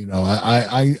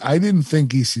I didn't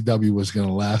think ECW was going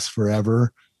to last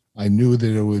forever. I knew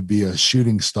that it would be a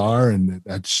shooting star and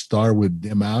that star would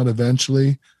dim out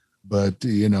eventually. But,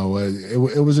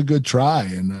 it was a good try.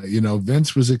 And,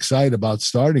 Vince was excited about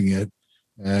starting it.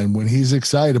 And when he's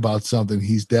excited about something,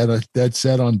 he's dead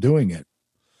set on doing it.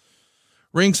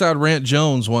 Ringside Rant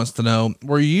Jones wants to know,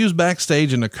 were you used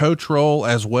backstage in a coach role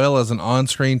as well as an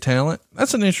on-screen talent?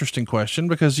 That's an interesting question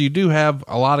because you do have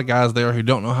a lot of guys there who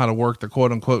don't know how to work the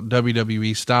quote unquote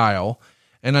WWE style.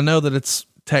 And I know that it's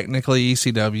technically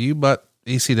ECW, but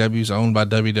ECW is owned by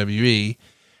WWE.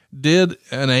 Did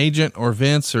an agent or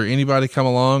Vince or anybody come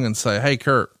along and say, hey,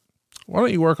 Kurt, why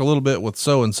don't you work a little bit with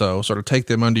so-and-so, sort of take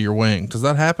them under your wing? Does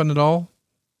that happen at all?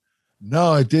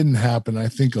 No, it didn't happen. I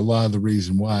think a lot of the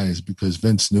reason why is because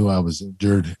Vince knew I was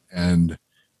injured and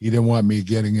he didn't want me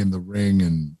getting in the ring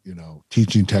and,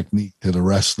 teaching technique to the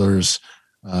wrestlers.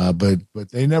 But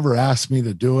they never asked me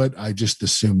to do it. I just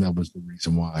assumed that was the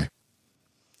reason why.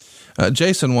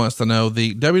 Jason wants to know,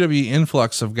 the WWE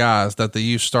influx of guys that they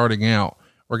used starting out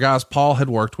were guys Paul had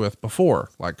worked with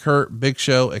before, like Kurt, Big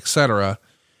Show, etc.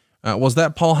 Was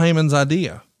that Paul Heyman's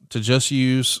idea to just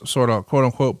use sort of quote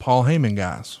unquote Paul Heyman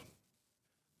guys?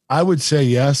 I would say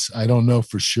yes. I don't know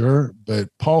for sure, but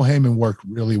Paul Heyman worked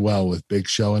really well with Big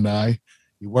Show and I.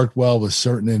 He worked well with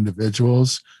certain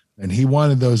individuals, and he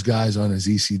wanted those guys on his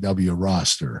ECW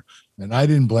roster, and I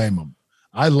didn't blame him.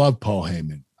 I love Paul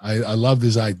Heyman. I loved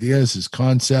his ideas, his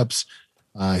concepts.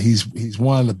 He's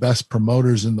one of the best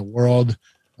promoters in the world.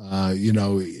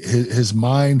 His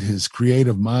mind, his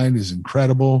creative mind is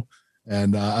incredible,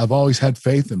 and I've always had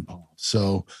faith in Paul.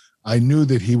 So I knew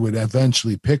that he would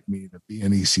eventually pick me to be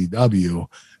in ECW,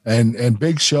 and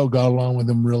Big Show got along with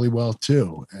him really well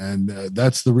too. And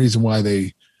that's the reason why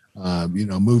they,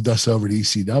 moved us over to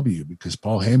ECW, because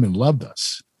Paul Heyman loved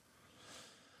us.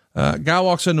 Guy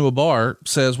walks into a bar,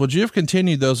 says, would you have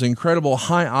continued those incredible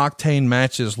high octane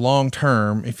matches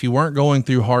long-term if you weren't going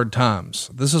through hard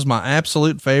times? This is my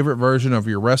absolute favorite version of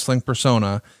your wrestling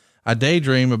persona. I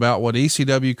daydream about what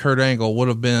ECW Kurt Angle would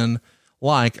have been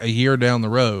like a year down the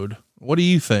road. What do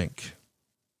you think?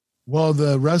 Well,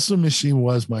 the Wrestling Machine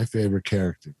was my favorite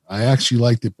character. I actually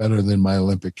liked it better than my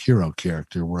Olympic Hero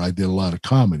character, where I did a lot of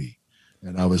comedy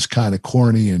and I was kind of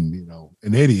corny and,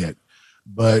 an idiot,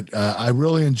 but I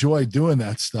really enjoyed doing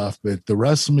that stuff. But the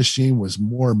Wrestling Machine was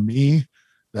more me.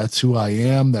 That's who I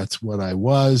am. That's what I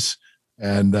was.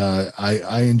 And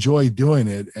I enjoyed doing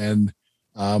it. And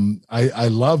I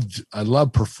loved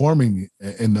performing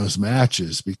in those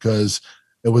matches because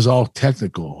it was all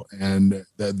technical, and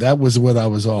that was what I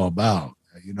was all about.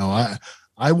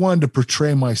 I wanted to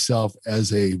portray myself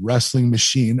as a wrestling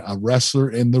machine, a wrestler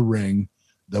in the ring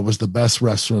that was the best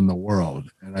wrestler in the world.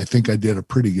 And I think I did a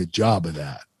pretty good job of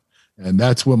that. And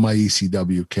that's what my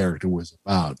ECW character was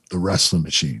about, the Wrestling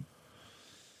Machine.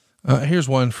 Here's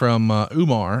one from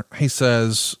Umar. He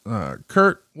says,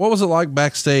 Kurt, what was it like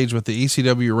backstage with the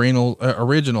ECW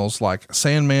originals like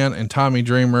Sandman and Tommy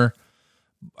Dreamer?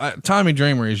 Tommy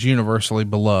Dreamer is universally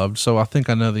beloved, so I think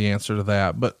I know the answer to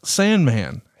that. But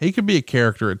Sandman, he could be a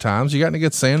character at times. You got any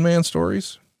good Sandman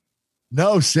stories?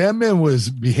 No, Sandman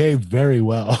behaved very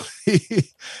well.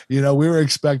 We were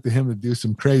expecting him to do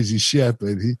some crazy shit,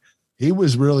 but he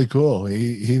was really cool.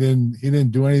 He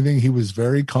didn't do anything. He was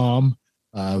very calm.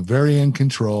 Very in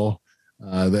control.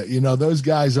 Those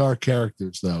guys are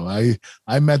characters though.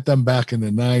 I met them back in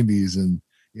the 90s, and,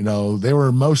 they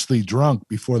were mostly drunk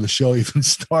before the show even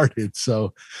started.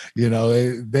 So,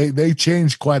 they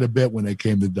changed quite a bit when they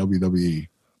came to WWE.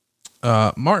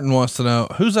 Martin wants to know,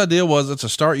 whose idea was it to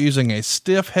start using a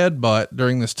stiff headbutt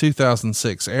during this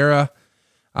 2006 era?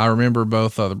 I remember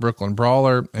both the Brooklyn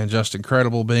Brawler and Just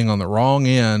Incredible being on the wrong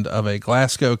end of a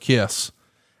Glasgow kiss.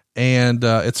 And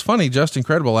it's funny, Just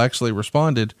Incredible actually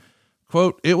responded,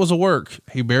 quote, it was a work.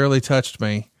 He barely touched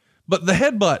me. But the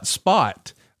headbutt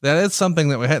spot, that is something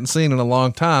that we hadn't seen in a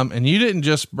long time. And you didn't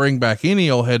just bring back any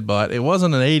old headbutt. It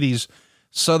wasn't an 80s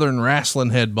Southern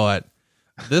wrestling headbutt.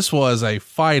 This was a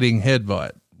fighting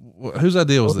headbutt. Whose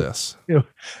idea was this? It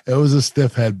was a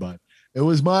stiff headbutt. It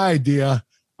was my idea.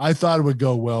 I thought it would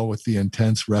go well with the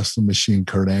intense Wrestling Machine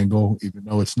Kurt Angle, even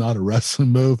though it's not a wrestling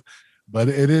move. But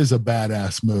it is a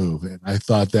badass move, and I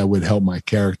thought that would help my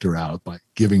character out by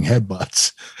giving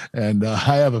headbutts. And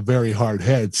I have a very hard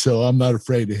head, so I'm not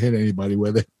afraid to hit anybody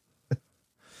with it.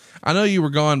 I know you were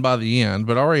gone by the end,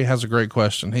 but Ari has a great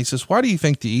question. He says, why do you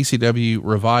think the ECW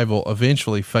revival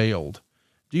eventually failed?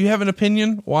 Do you have an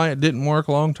opinion why it didn't work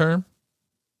long term?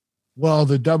 Well,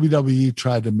 the WWE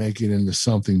tried to make it into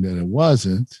something that it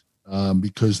wasn't,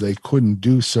 because they couldn't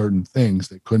do certain things.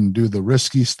 They couldn't do the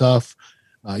risky stuff.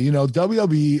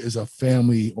 WWE is a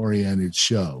family oriented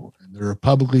show, and they're a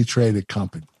publicly traded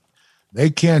company. They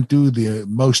can't do the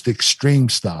most extreme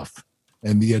stuff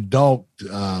and the adult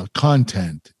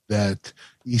content that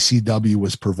ECW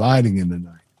was providing in the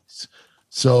 90s.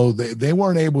 So they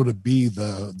weren't able to be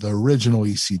the original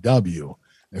ECW.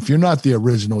 If you're not the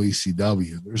original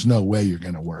ECW, there's no way you're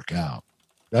going to work out.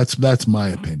 That's my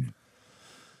opinion.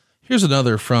 Here's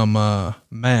another from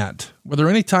Matt. Were there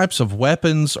any types of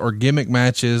weapons or gimmick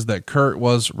matches that Kurt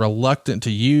was reluctant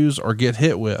to use or get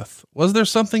hit with? Was there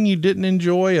something you didn't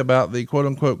enjoy about the quote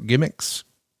unquote gimmicks?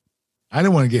 I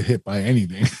didn't want to get hit by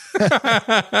anything.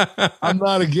 I'm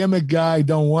not a gimmick guy.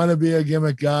 Don't want to be a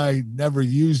gimmick guy. Never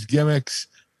used gimmicks.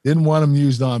 Didn't want them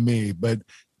used on me. But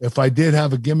if I did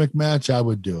have a gimmick match, I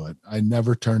would do it. I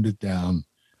never turned it down.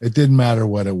 It didn't matter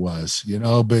what it was,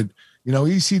 but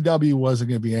ECW wasn't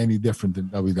going to be any different than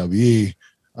WWE.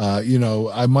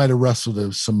 I might have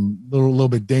wrestled some little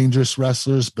bit dangerous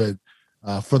wrestlers, but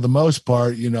for the most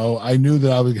part, I knew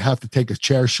that I would have to take a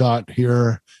chair shot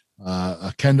here,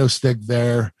 a kendo stick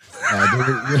there.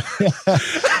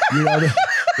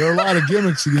 There are a lot of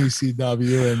gimmicks in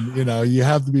ECW, and you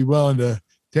have to be willing to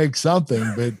take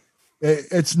something, but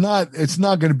it's not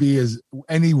going to be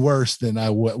any worse than I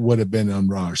would have been on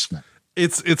Raw or SmackDown.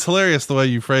 It's hilarious the way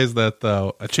you phrase that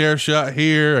though. A chair shot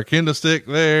here, a kendo stick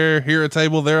there, here a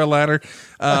table, there a ladder.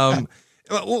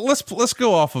 Let's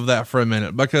go off of that for a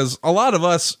minute, because a lot of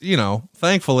us,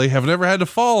 thankfully have never had to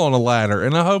fall on a ladder,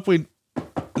 and I hope we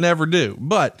never do.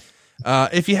 But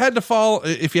if you had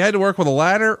to work with a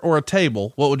ladder or a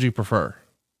table, what would you prefer?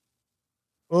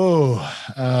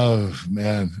 Oh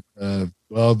man.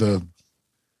 Well, the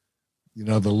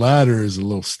ladder is a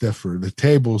little stiffer. The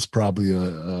table's probably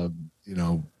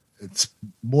it's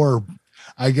more,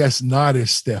 I guess, not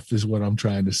as stiff is what I'm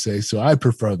trying to say. So I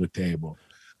prefer the table.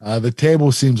 The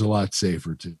table seems a lot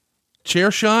safer too.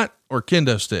 Chair shot or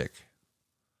kendo stick?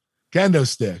 Kendo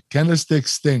stick. Kendo stick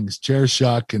stings. Chair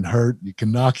shot can hurt. You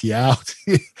can knock you out.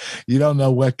 You don't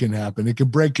know what can happen. It can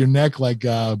break your neck like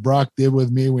Brock did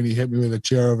with me when he hit me with a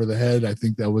chair over the head. I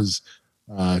think that was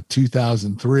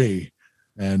 2003.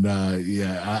 And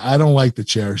I don't like the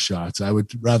chair shots. I would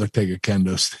rather take a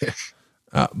kendo stick.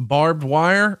 Barbed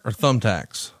wire or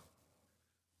thumbtacks?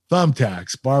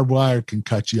 Thumbtacks. Barbed wire can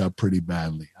cut you up pretty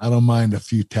badly. I don't mind a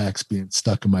few tacks being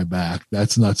stuck in my back.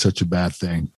 That's not such a bad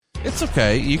thing. It's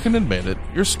okay. You can admit it.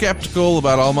 You're skeptical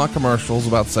about all my commercials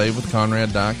about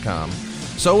SaveWithConrad.com.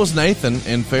 So was Nathan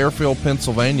in Fairfield,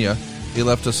 Pennsylvania. He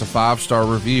left us a 5-star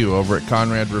review over at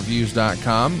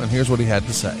ConradReviews.com, and here's what he had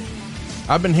to say.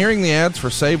 I've been hearing the ads for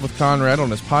Save with Conrad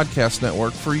on his podcast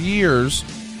network for years,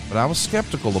 but I was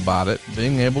skeptical about it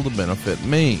being able to benefit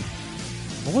me.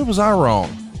 Boy, was I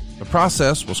wrong. The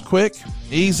process was quick,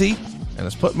 easy, and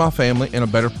has put my family in a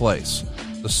better place.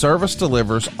 The service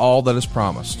delivers all that is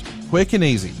promised. Quick and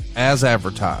easy, as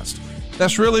advertised.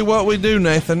 That's really what we do,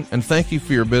 Nathan, and thank you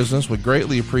for your business. We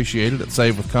greatly appreciate it at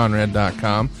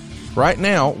SaveWithConrad.com. Right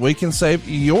now, we can save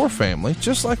your family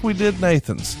just like we did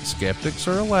Nathan's. Skeptics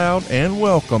are allowed and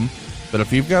welcome, but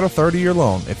if you've got a 30-year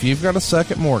loan, if you've got a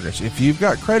second mortgage, if you've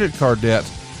got credit card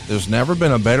debt, there's never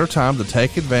been a better time to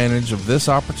take advantage of this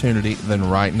opportunity than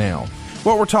right now.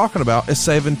 What we're talking about is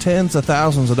saving tens of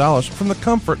thousands of dollars from the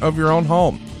comfort of your own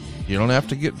home. You don't have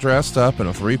to get dressed up in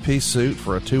a 3-piece suit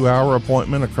for a 2-hour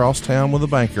appointment across town with a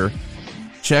banker.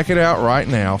 Check it out right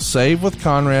now,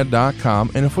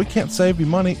 SaveWithConrad.com, and if we can't save you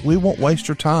money, we won't waste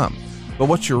your time. But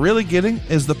what you're really getting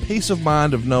is the peace of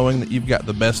mind of knowing that you've got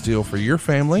the best deal for your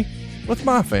family with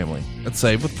my family at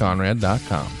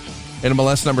SaveWithConrad.com.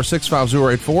 NMLS number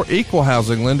 65084, equal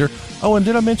housing lender. Oh, and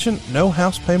did I mention no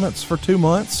house payments for 2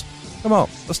 months? Come on,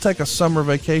 let's take a summer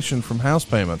vacation from house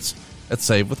payments at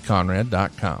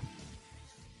SaveWithConrad.com.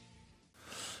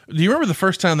 Do you remember the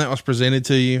first time that was presented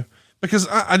to you? Because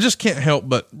I just can't help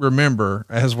but remember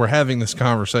as we're having this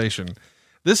conversation,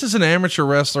 this is an amateur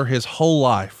wrestler his whole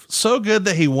life. So good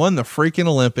that he won the freaking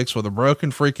Olympics with a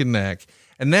broken freaking neck.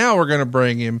 And now we're going to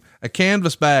bring him a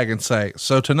canvas bag and say,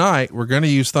 so tonight we're going to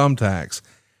use thumbtacks.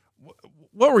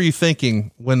 What were you thinking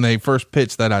when they first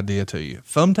pitched that idea to you?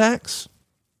 Thumbtacks?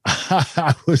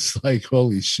 I was like,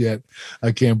 holy shit,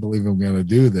 I can't believe I'm going to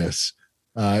do this.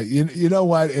 You know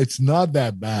what? It's not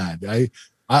that bad.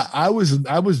 I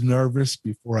was nervous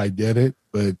before I did it,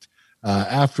 but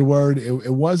afterward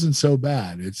it wasn't so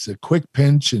bad. It's a quick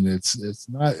pinch and it's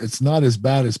not as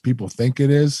bad as people think it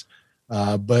is.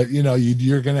 But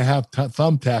you're going to have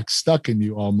thumbtacks stuck in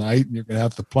you all night and you're going to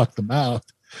have to pluck them out.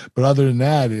 But other than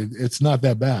that, it's not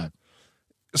that bad.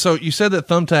 So you said that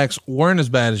thumbtacks weren't as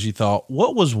bad as you thought.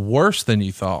 What was worse than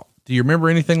you thought? Do you remember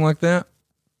anything like that?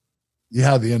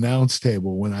 Yeah, the announce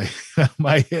table when I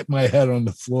hit my head on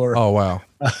the floor. Oh, wow.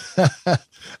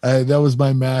 That was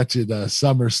my match at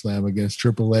SummerSlam against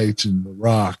Triple H and The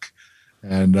Rock.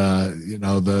 And,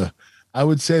 I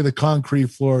would say the concrete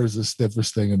floor is the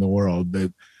stiffest thing in the world,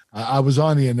 but I was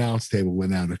on the announce table when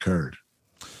that occurred.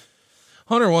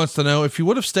 Hunter wants to know, if you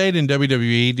would have stayed in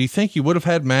WWE, do you think you would have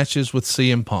had matches with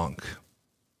CM Punk?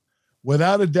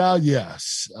 Without a doubt,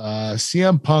 yes.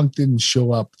 CM Punk didn't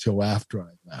show up till after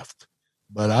I left,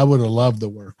 but I would have loved to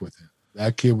work with him.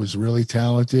 That kid was really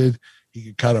talented. He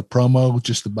could cut a promo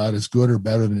just about as good or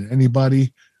better than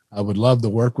anybody. I would love to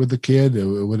work with the kid. It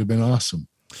would have been awesome.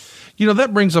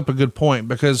 That brings up a good point,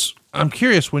 because I'm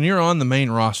curious, when you're on the main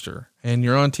roster and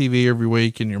you're on TV every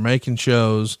week and you're making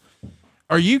shows,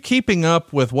 are you keeping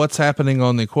up with what's happening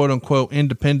on the quote unquote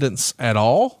independents at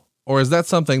all? Or is that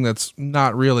something that's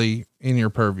not really in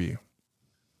your purview?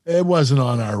 It wasn't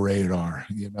on our radar.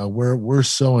 We're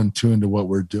so in tune to what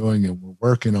we're doing, and we're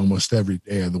working almost every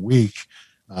day of the week.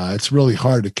 It's really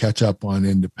hard to catch up on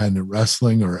independent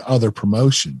wrestling or other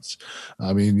promotions.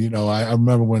 I mean, I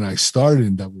remember when I started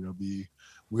in WWE,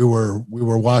 we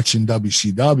were watching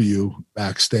WCW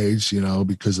backstage,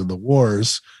 because of the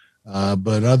wars.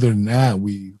 But other than that,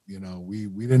 we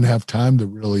didn't have time to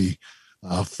really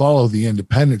follow the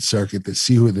independent circuit to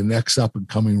see who the next up and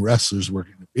coming wrestlers were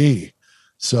going to be.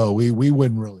 So we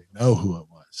wouldn't really know who it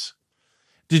was.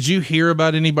 Did you hear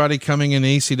about anybody coming in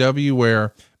ECW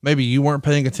where maybe you weren't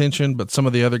paying attention, but some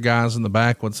of the other guys in the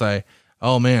back would say,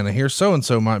 "Oh man, I hear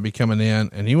so-and-so might be coming in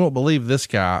and you won't believe this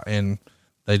guy." And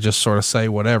they just sort of say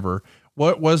whatever.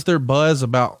 What was there buzz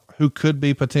about who could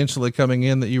be potentially coming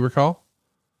in that you recall?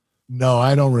 No,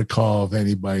 I don't recall of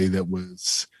anybody that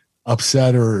was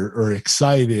upset or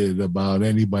excited about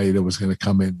anybody that was going to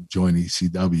come in and join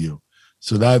ECW.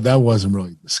 So that wasn't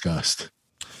really discussed.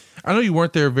 I know you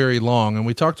weren't there very long, and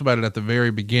we talked about it at the very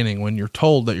beginning. When you're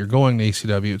told that you're going to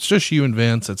ECW, it's just you and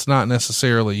Vince. It's not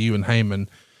necessarily you and Heyman.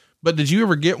 But did you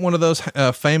ever get one of those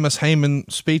famous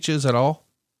Heyman speeches at all?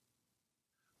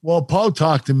 Well, Paul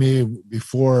talked to me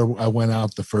before I went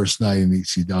out the first night in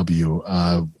ECW.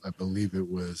 I believe it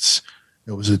was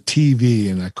a TV,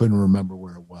 and I couldn't remember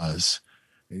where it was.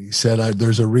 And he said,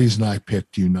 "There's a reason I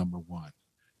picked you, number one.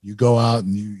 You go out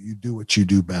and you do what you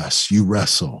do best. You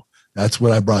wrestle. That's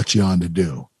what I brought you on to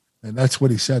do." And that's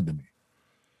what he said to me.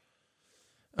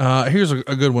 Here's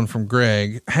a good one from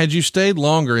Greg. Had you stayed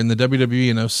longer in the WWE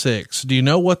in 2006, do you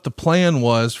know what the plan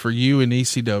was for you in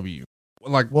ECW?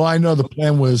 Well, I know the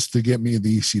plan was to get me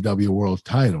the ECW world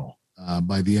title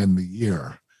by the end of the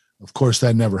year. Of course,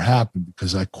 that never happened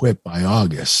because I quit by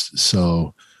August.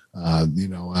 So, I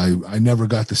never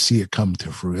got to see it come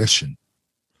to fruition.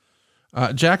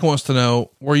 Jack wants to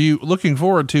know, were you looking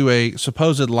forward to a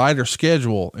supposed lighter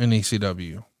schedule in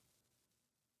ECW?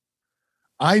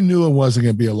 I knew it wasn't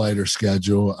going to be a lighter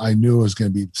schedule. I knew it was going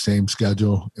to be the same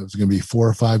schedule. It was going to be 4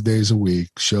 or 5 days a week,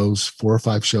 4 or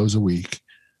 5 shows a week.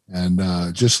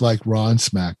 And just like Raw and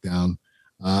SmackDown,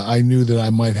 I knew that I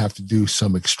might have to do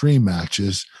some extreme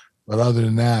matches, but other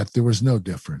than that, there was no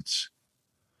difference.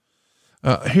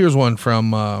 Here's one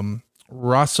from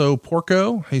Rosso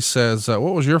Porco. He says,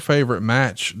 what was your favorite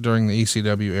match during the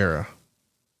ECW era?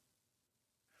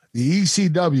 The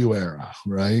ECW era,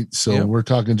 right? So We're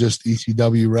talking just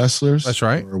ECW wrestlers. That's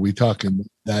right. Or are we talking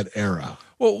that era?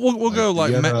 Well, we'll go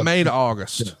like May to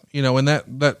August, in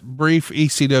that brief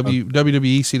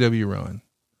WWE ECW run.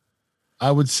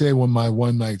 I would say when my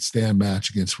one night stand match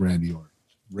against Randy Orton.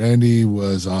 Randy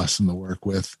was awesome to work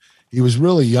with. He was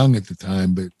really young at the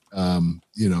time, but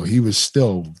he was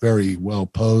still very well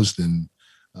posed, and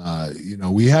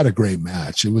we had a great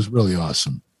match. It was really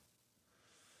awesome.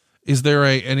 Is there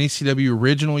an ECW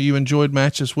original you enjoyed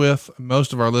matches with?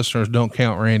 Most of our listeners don't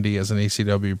count Randy as an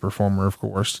ECW performer, of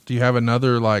course. Do you have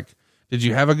another, did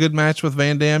you have a good match with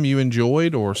Van Dam you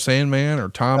enjoyed, or Sandman or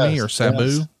Tommy or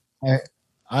Sabu? Yes.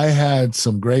 I had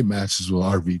some great matches with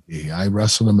RVD. I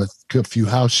wrestled him at a few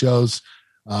house shows.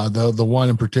 The one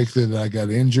in particular that I got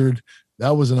injured,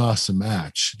 that was an awesome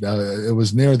match. It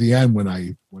was near the end when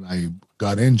I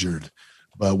got injured,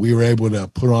 but we were able to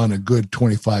put on a good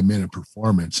 25-minute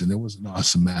performance, and it was an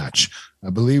awesome match. I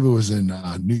believe it was in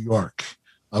New York,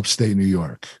 upstate New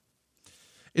York.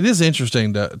 It is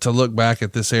interesting to look back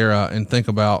at this era and think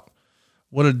about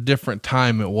what a different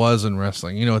time it was in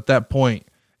wrestling. At that point,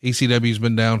 ECW's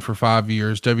been down for 5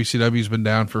 years. WCW's been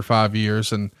down for 5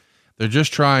 years, and they're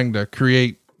just trying to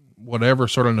create whatever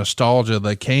sort of nostalgia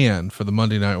they can for the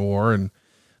Monday Night War. And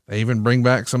they even bring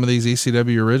back some of these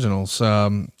ECW originals.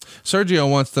 Sergio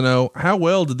wants to know, how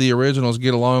well did the originals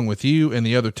get along with you and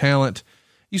the other talent?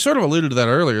 you sort of alluded to that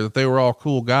earlier, that they were all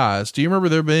cool guys. Do you remember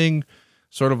there being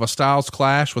sort of a styles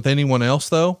clash with anyone else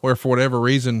though, where for whatever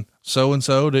reason,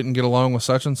 so-and-so didn't get along with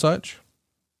such and such?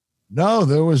 No,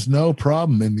 there was no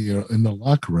problem in the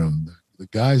locker room. The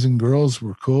guys and girls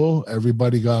were cool.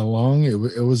 Everybody got along. It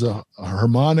was a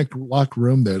harmonic locker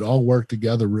room that all worked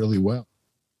together really well.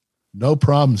 No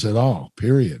problems at all,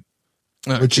 period.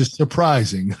 Which is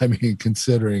surprising. I mean,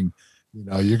 considering,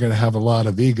 you're going to have a lot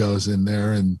of egos in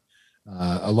there and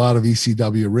a lot of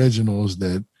ECW originals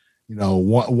that,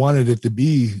 wanted it to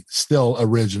be still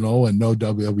original and no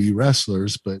WWE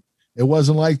wrestlers, but it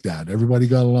wasn't like that. Everybody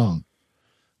got along.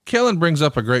 Kellen brings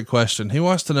up a great question. He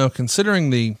wants to know,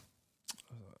 considering the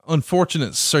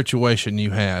unfortunate situation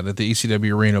you had at the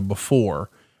ECW arena before,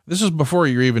 this was before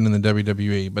you were even in the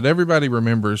WWE, but everybody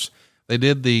remembers they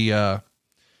did the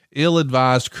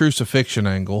ill-advised crucifixion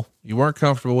angle. You weren't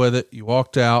comfortable with it. You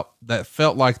walked out. That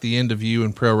felt like the end of you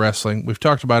in pro wrestling. We've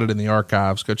talked about it in the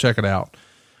archives. Go check it out.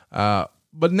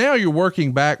 But now you're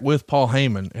working back with Paul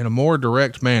Heyman in a more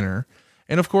direct manner.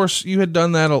 And of course you had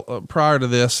done that prior to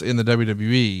this in the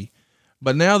WWE,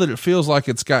 but now that it feels like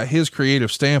it's got his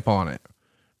creative stamp on it,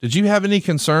 did you have any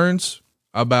concerns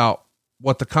about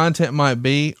what the content might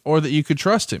be, or that you could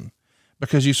trust him?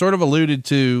 Because you sort of alluded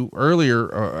to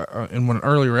earlier in one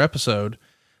earlier episode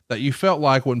that you felt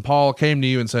like when Paul came to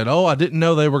you and said, "Oh, I didn't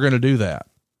know they were going to do that,"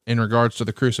 in regards to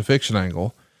the crucifixion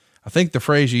angle, I think the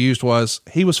phrase you used was,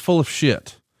 he was full of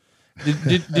shit.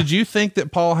 Did you think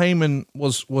that Paul Heyman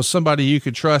was somebody you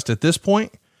could trust at this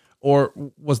point, or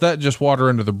was that just water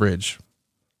under the bridge?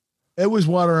 It was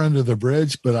water under the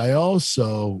bridge, but I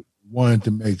also wanted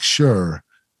to make sure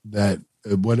that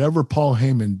whatever Paul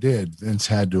Heyman did, Vince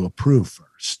had to approve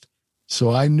first. So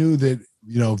I knew that,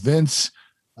 Vince,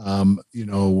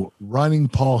 running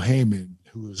Paul Heyman,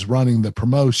 who was running the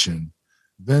promotion,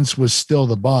 Vince was still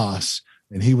the boss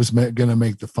and he was going to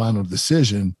make the final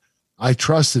decision. I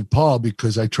trusted Paul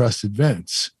because I trusted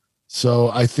Vince. So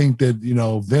I think that,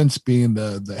 Vince being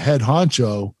the head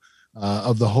honcho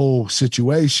of the whole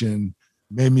situation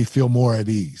made me feel more at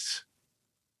ease.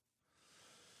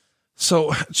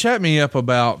 So chat me up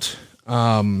about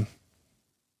the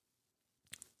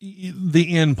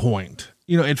end point.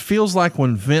 It feels like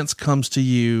when Vince comes to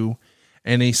you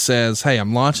and he says, "Hey,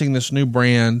 I'm launching this new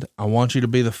brand. I want you to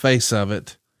be the face of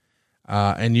it."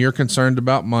 And you're concerned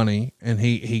about money, and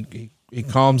he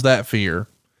calms that fear.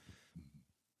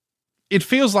 It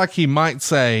feels like he might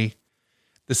say,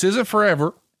 "This isn't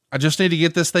forever. I just need to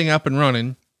get this thing up and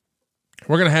running.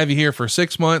 We're going to have you here for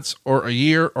 6 months or a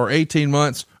year or 18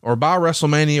 months, or by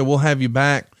WrestleMania, we'll have you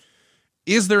back."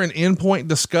 Is there an endpoint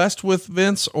discussed with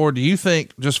Vince, or do you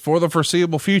think just for the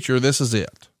foreseeable future, this is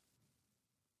it?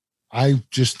 I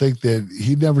just think that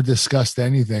he never discussed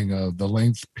anything of the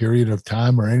length period of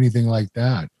time or anything like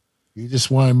that. He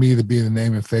just wanted me to be the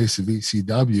name and face of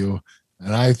ECW.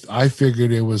 And I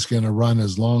figured it was going to run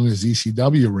as long as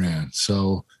ECW ran.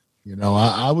 So,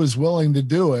 I was willing to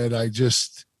do it. I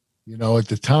just, at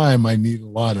the time I needed a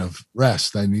lot of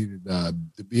rest. I needed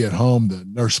to be at home to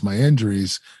nurse my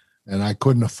injuries, and I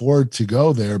couldn't afford to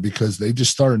go there because they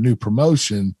just started a new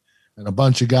promotion and a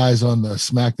bunch of guys on the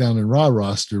SmackDown and Raw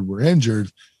roster were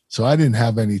injured. So I didn't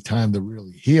have any time to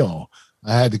really heal.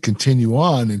 I had to continue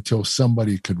on until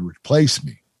somebody could replace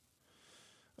me.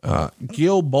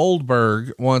 Gil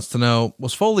Boldberg wants to know,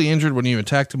 was Foley injured when you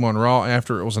attacked him on Raw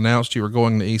after it was announced you were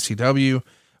going to ECW?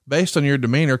 Based on your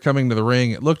demeanor coming to the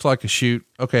ring, it looked like a shoot.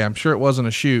 Okay, I'm sure it wasn't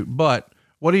a shoot, but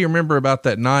what do you remember about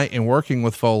that night and working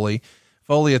with Foley?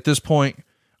 Foley at this point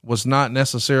was not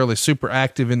necessarily super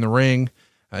active in the ring.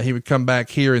 He would come back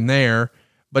here and there,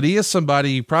 but he is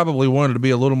somebody you probably wanted to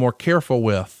be a little more careful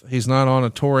with. He's not on a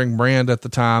touring brand at the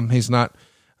time. He's not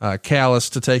callous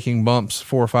to taking bumps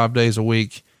 4 or 5 days a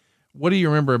week. What do you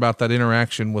remember about that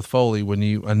interaction with Foley when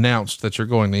you announced that you're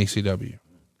going to ECW?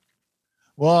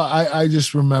 Well, I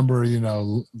just remember,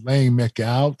 laying Mick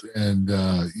out and,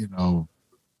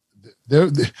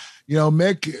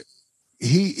 Mick,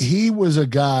 he was a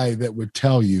guy that would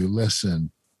tell you,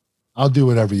 "Listen, I'll do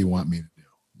whatever you want me to do."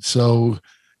 So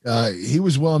he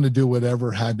was willing to do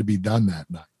whatever had to be done that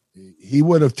night. He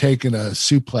would have taken a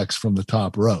suplex from the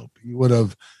top rope. He would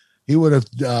have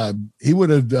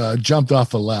jumped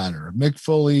off a ladder. Mick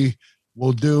Foley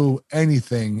will do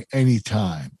anything,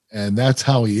 anytime. And that's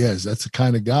how he is. That's the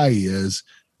kind of guy he is.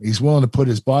 He's willing to put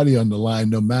his body on the line,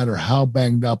 no matter how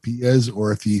banged up he is,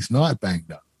 or if he's not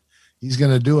banged up, he's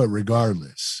going to do it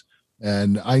regardless.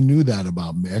 And I knew that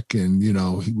about Mick. And,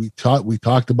 we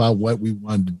talked about what we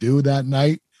wanted to do that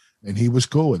night, and he was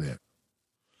cool with it.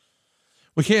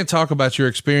 We can't talk about your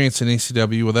experience in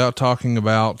ECW without talking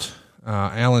about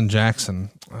Alan Jackson.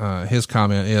 his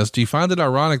comment is, do you find it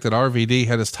ironic that RVD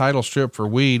had his title stripped for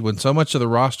weed when so much of the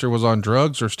roster was on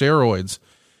drugs or steroids?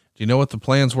 Do you know what the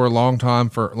plans were long term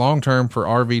for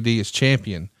RVD as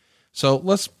champion? So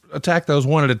let's attack those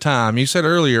one at a time. You said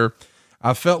earlier,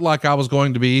 I felt like I was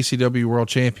going to be ECW world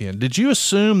champion. Did you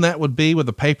assume that would be with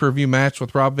a pay-per-view match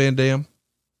with Rob Van Dam?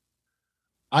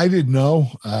 I didn't know.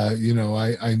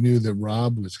 I knew that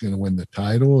Rob was going to win the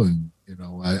title, and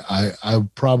I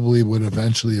probably would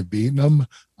eventually have beaten him.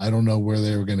 I don't know where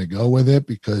they were going to go with it,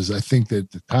 because I think that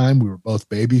at the time we were both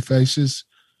baby faces,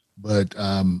 but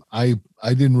I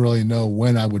didn't really know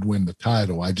when I would win the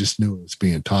title. I just knew it was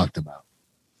being talked about.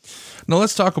 Now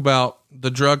let's talk about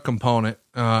the drug component.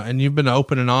 And you've been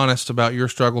open and honest about your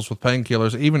struggles with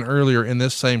painkillers. Even earlier in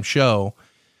this same show,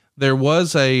 there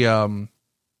was a,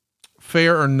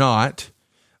 fair or not,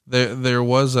 there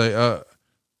was a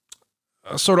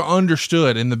sort of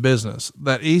understood in the business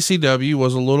that ECW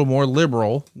was a little more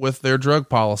liberal with their drug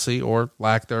policy, or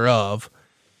lack thereof.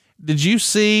 Did you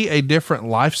see a different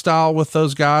lifestyle with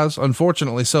those guys?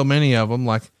 Unfortunately, so many of them,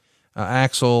 like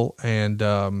Axel and,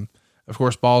 of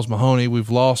course, Balls Mahoney, we've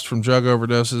lost from drug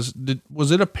overdoses.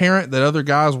 Was it apparent that other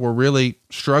guys were really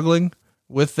struggling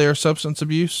with their substance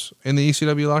abuse in the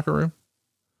ECW locker room?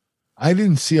 I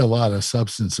didn't see a lot of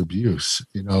substance abuse.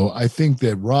 I think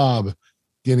that Rob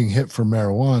getting hit for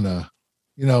marijuana,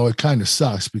 it kind of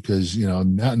sucks, because,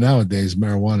 nowadays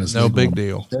marijuana is no big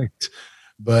deal.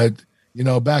 But,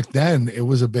 back then it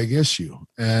was a big issue,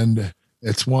 and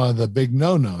it's one of the big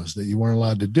no-nos that you weren't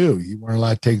allowed to do. You weren't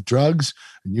allowed to take drugs,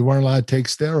 and you weren't allowed to take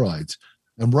steroids.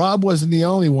 And Rob wasn't the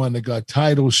only one that got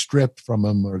titles stripped from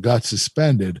him or got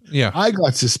suspended. Yeah. I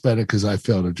got suspended because I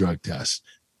failed a drug test.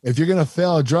 If you're going to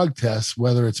fail a drug test,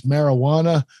 whether it's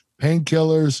marijuana,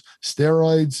 painkillers,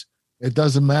 steroids, it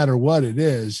doesn't matter what it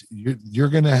is, you're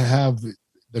going to have,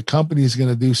 the company's going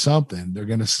to do something. They're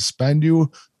going to suspend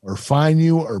you or fine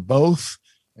you or both.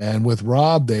 And with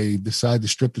Rob, they decided to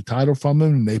strip the title from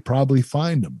him, and they probably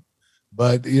fined him.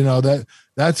 But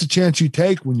that's a chance you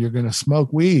take when you're going to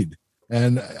smoke weed.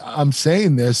 And I'm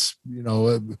saying this,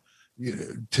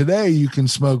 today you can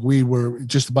smoke weed where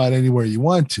just about anywhere you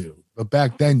want to, but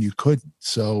back then you couldn't.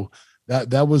 So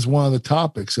that was one of the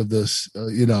topics of this.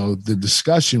 The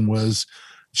discussion was,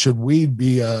 should weed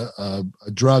be a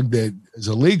drug that is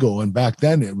illegal? And back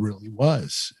then it really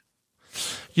was.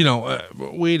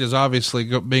 Weed is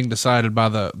obviously being decided by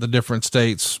the different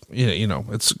states.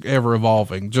 It's ever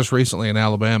evolving. Just recently in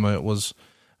Alabama, it was,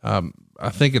 I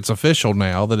think it's official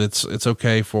now that it's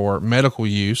okay for medical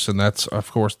use. And that's,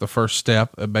 of course, the first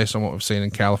step based on what we've seen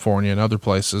in California and other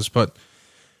places. But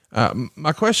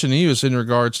my question to you is in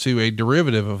regards to a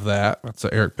derivative of that. That's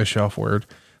an Eric Bischoff word,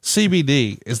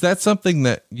 CBD. Is that something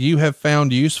that you have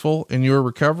found useful in your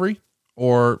recovery,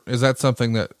 or is that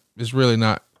something that is really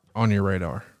not on your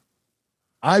radar?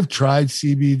 I've tried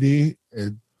CBD.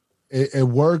 It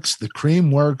works. The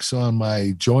cream works on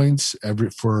my joints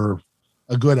for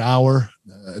a good hour.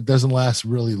 It doesn't last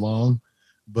really long,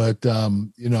 but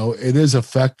it is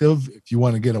effective if you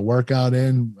want to get a workout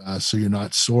in, so you're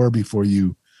not sore before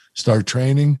you start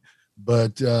training.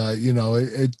 But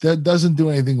it doesn't do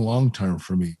anything long-term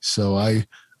for me. So I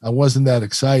wasn't that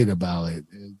excited about it.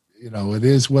 It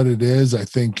is what it is. I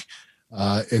think,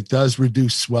 it does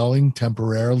reduce swelling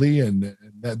temporarily, and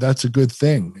that's a good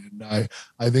thing. And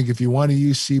I think if you want to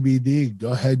use CBD,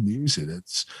 go ahead and use it.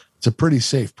 It's a pretty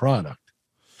safe product.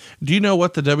 Do you know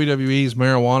what the WWE's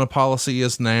marijuana policy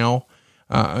is now?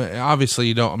 Obviously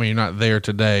you don't, you're not there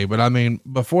today, but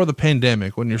before the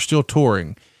pandemic, when you're still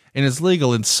touring, and it's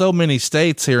legal in so many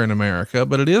states here in America,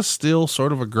 but it is still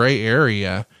sort of a gray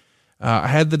area.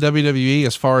 Had the WWE,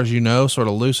 as far as sort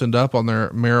of loosened up on their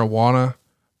marijuana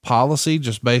policy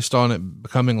just based on it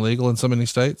becoming legal in so many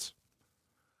states?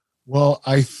 Well,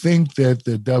 I think that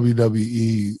the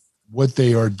WWE, what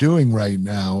they are doing right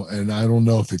now, and I don't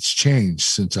know if it's changed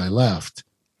since I left,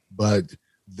 but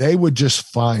they would just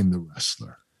fine the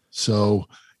wrestler. So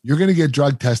you're going to get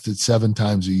drug tested 7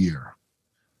 times a year.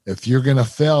 If you're going to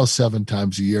fail 7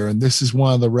 times a year, and this is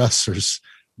one of the wrestlers,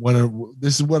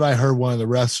 this is what I heard one of the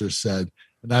wrestlers said,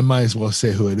 and I might as well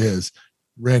say who it is,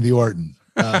 Randy Orton.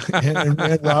 And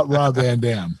Rob Van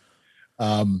Dam.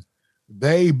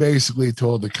 They basically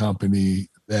told the company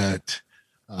that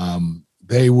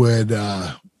they would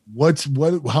how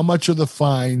much are the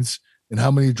fines and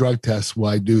how many drug tests will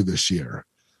I do this year?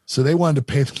 So they wanted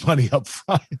to pay the money up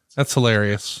front. That's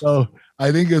hilarious. So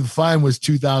I think the fine was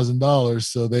 $2,000.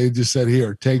 So they just said,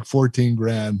 here, take 14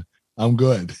 grand. I'm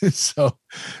good. So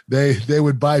they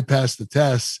would bypass the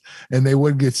tests and they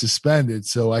wouldn't get suspended.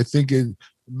 So I think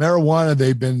marijuana,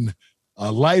 they've been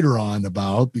a lighter on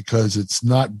about because it's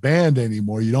not banned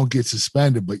anymore. You don't get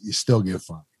suspended, but you still get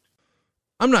fined.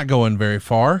 I'm not going very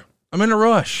far. I'm in a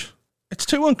rush. It's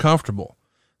too uncomfortable.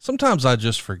 Sometimes I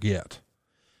just forget.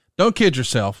 Don't kid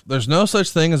yourself. There's no such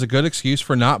thing as a good excuse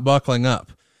for not buckling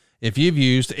up. If you've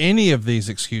used any of these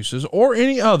excuses or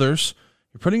any others,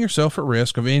 you're putting yourself at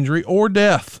risk of injury or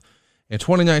death. In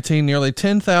 2019, nearly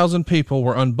 10,000 people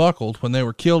were unbuckled when they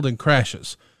were killed in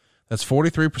crashes. That's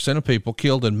 43% of people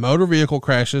killed in motor vehicle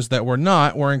crashes that were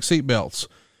not wearing seatbelts.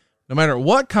 No matter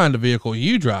what kind of vehicle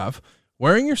you drive,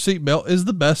 wearing your seatbelt is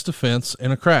the best defense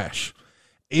in a crash.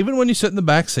 Even when you sit in the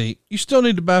back seat, you still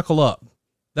need to buckle up.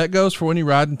 That goes for when you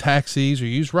ride in taxis or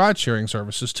use ride-sharing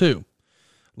services too.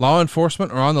 Law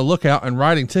enforcement are on the lookout and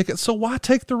writing tickets, so why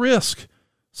take the risk?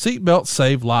 Seatbelts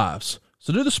save lives.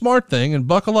 So do the smart thing and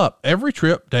buckle up every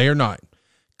trip, day or night.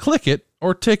 Click it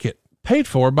or ticket. Paid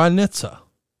for by NHTSA.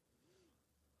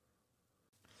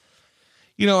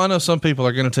 You know, I know some people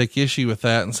are going to take issue with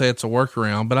that and say it's a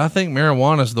workaround, but I think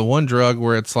marijuana is the one drug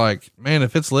where it's like, man,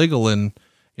 if it's legal in,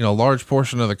 you know, a large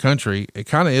portion of the country, it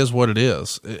kind of is what it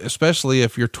is, especially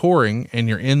if you're touring and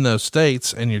you're in those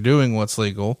states and you're doing what's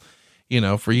legal. You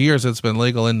know, for years it's been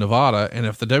legal in Nevada. And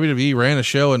if the WWE ran a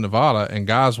show in Nevada and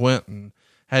guys went and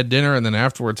had dinner and then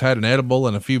afterwards had an edible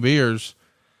and a few beers,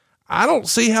 I don't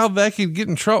see how they could get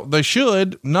in trouble. They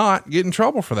should not get in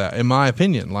trouble for that, in my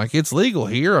opinion. Like, it's legal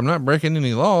here. I'm not breaking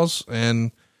any laws.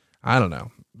 And I don't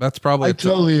know. That's probably, I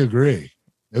totally agree.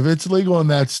 If it's legal in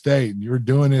that state and you're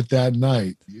doing it that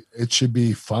night, it should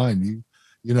be fine.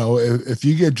 You know, if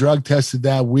you get drug tested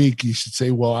that week, you should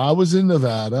say, well, I was in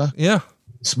Nevada. Yeah.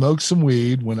 Smoked some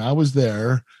weed when I was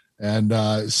there. And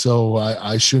so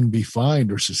I shouldn't be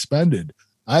fined or suspended.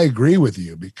 I agree with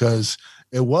you because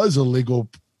it was a legal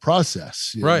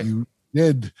process. Right. You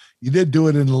did do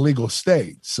it in a legal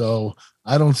state. So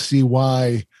I don't see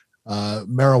why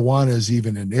marijuana is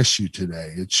even an issue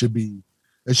today. It should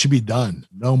be done.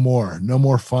 No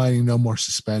more fining, no more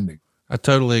suspending. I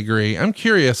totally agree. I'm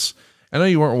curious. I know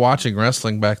you weren't watching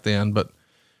wrestling back then, but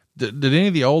did any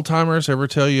of the old timers ever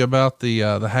tell you about the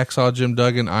Hacksaw Jim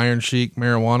Duggan Iron Sheik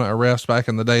marijuana arrest back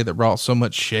in the day that brought so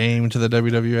much shame to the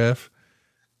WWF?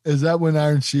 Is that when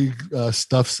Iron Sheik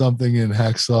stuffed something in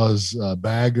Hacksaw's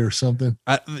bag or something?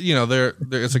 You know,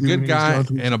 there's a good guy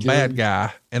and a bad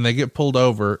guy, and they get pulled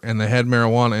over and they had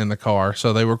marijuana in the car.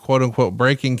 So they were quote unquote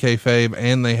breaking kayfabe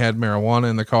and they had marijuana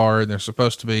in the car, and they're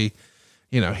supposed to be,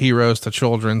 you know, heroes to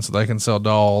children so they can sell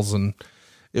dolls. And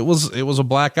it was a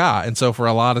black guy. And so for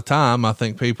a lot of time, I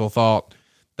think people thought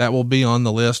that will be on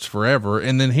the list forever.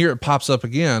 And then here it pops up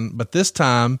again, but this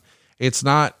time it's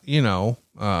not, you know,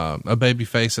 a baby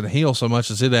face and a heel so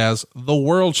much as it as the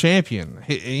world champion.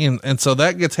 And so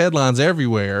that gets headlines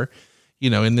everywhere, you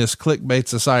know, in this clickbait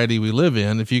society we live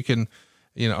in. If you can,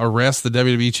 you know, arrest the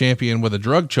WWE champion with a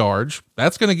drug charge,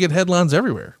 that's going to get headlines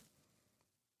everywhere.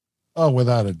 Oh,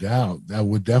 without a doubt, that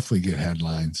would definitely get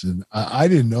headlines. And I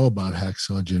didn't know about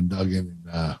Hacksaw Jim Duggan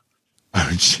and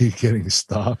Iron Sheik getting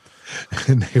stopped,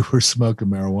 and they were smoking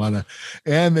marijuana,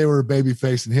 and they were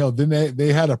babyface and heel. Then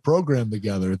they had a program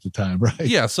together at the time, right?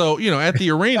 Yeah. So, you know, at the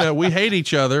arena, we hate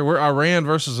each other. We're Iran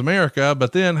versus America,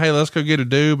 but then, hey, let's go get a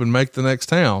doob and make the next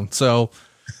town. So,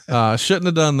 shouldn't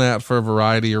have done that for a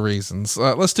variety of reasons.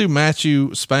 Let's do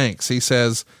Matthew Spanks. He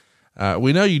says,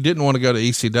 we know you didn't want to go to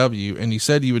ECW and you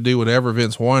said you would do whatever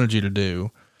Vince wanted you to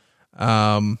do.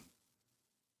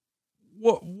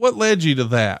 What led you to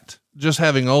that? Just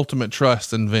having ultimate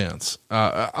trust in Vince.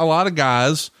 A lot of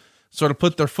guys sort of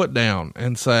put their foot down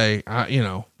and say, you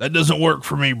know, that doesn't work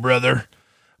for me, brother.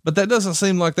 But that doesn't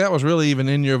seem like that was really even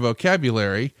in your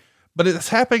vocabulary. But it's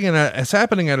happening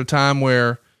at a time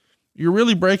where you're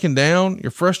really breaking down.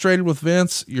 You're frustrated with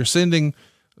Vince. You're sending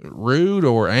rude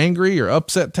or angry or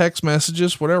upset text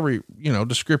messages, whatever, you know,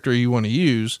 descriptor you want to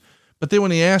use. But then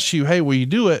when he asks you, hey, will you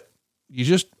do it? You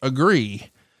just agree.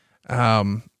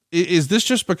 Is this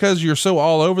just because you're so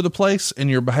all over the place and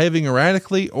you're behaving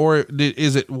erratically, or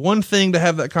is it one thing to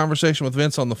have that conversation with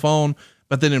Vince on the phone,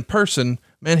 but then in person,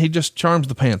 man, he just charms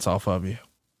the pants off of you?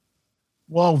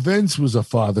 Well, Vince was a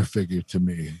father figure to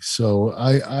me. So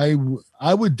I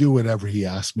would do whatever he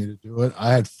asked me to do it.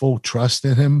 I had full trust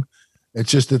in him.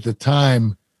 It's just at the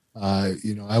time,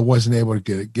 you know, I wasn't able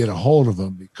to get a hold of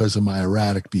him because of my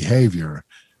erratic behavior.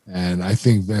 And I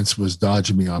think Vince was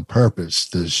dodging me on purpose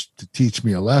to teach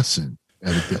me a lesson.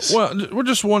 Well, we're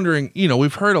just wondering, you know,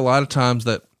 we've heard a lot of times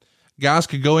that guys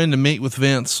could go in to meet with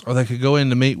Vince or they could go in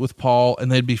to meet with Paul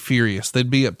and they'd be furious. They'd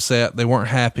be upset. They weren't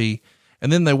happy.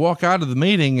 And then they walk out of the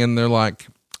meeting and they're like,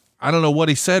 I don't know what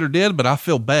he said or did, but I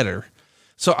feel better.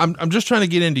 So I'm just trying to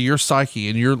get into your psyche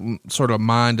and your sort of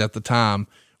mind at the time.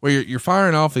 where you're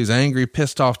firing off these angry,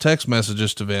 pissed off text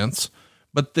messages to Vince,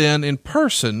 but then in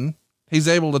person, he's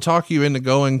able to talk you into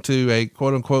going to a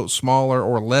quote unquote smaller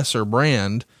or lesser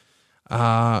brand.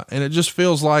 And it just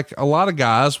feels like a lot of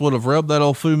guys would have rubbed that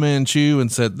old Fu Manchu and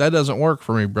said, that doesn't work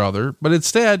for me, brother. But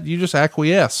instead you just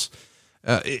acquiesce.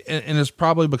 And it's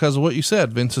probably because of what you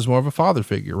said. Vince is more of a father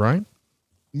figure, right?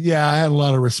 Yeah. I had a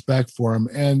lot of respect for him.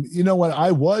 And you know what?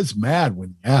 I was mad when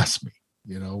he asked me,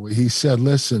 he said,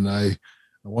 listen, I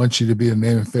want you to be the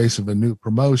name and face of a new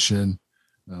promotion.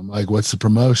 And I'm like, what's the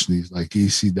promotion? He's like,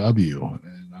 ECW.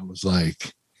 And I was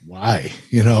like, why?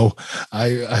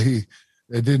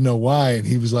 I didn't know why. And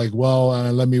he was like, well,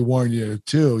 let me warn you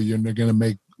too, you're going to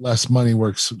make less money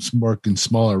working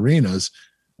small arenas.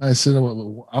 I said,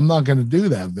 well, I'm not going to do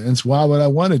that, Vince. Why would I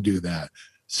want to do that?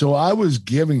 So I was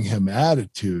giving him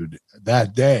attitude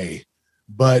that day,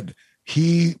 but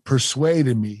he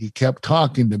persuaded me. He kept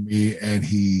talking to me, and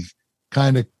he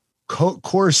kind of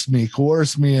coerced me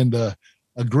into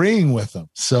agreeing with him.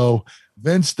 So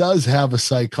Vince does have a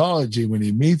psychology when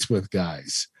he meets with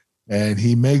guys, and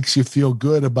he makes you feel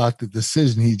good about the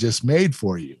decision he just made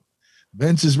for you.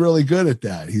 Vince is really good at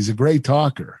that. He's a great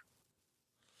talker.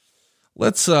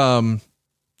 Let's talk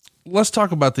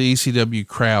about the ECW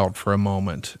crowd for a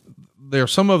moment. They're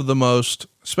some of the most,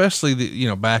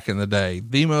 especially back in the day,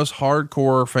 the most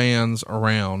hardcore fans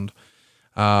around.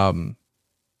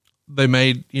 They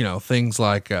made, things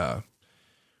like,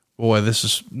 boy, this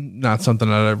is not something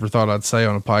I ever thought I'd say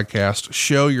on a podcast.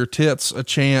 Show your tits a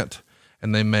chant.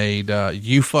 And they made,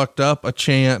 you fucked up a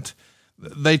chant.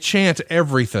 They chant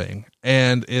everything,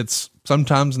 and it's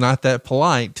sometimes not that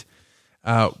polite.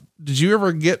 Did you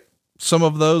ever get some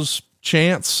of those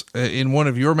chants in one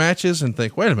of your matches and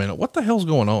think, wait a minute, what the hell's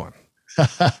going on?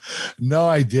 No,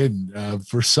 I didn't.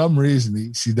 For some reason, the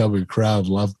ECW crowd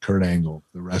loved Kurt Angle,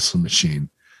 the wrestling machine.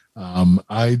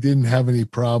 I didn't have any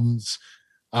problems.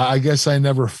 I guess I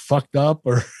never fucked up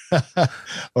or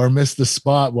missed the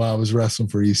spot while I was wrestling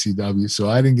for ECW. So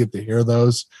I didn't get to hear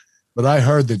those, but I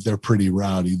heard that they're pretty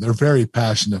rowdy. They're very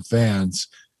passionate fans.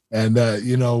 And, I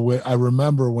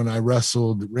remember when I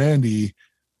wrestled Randy,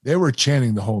 they were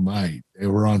chanting the whole night. They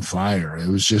were on fire. It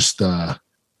was just, it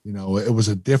was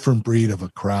a different breed of a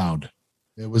crowd.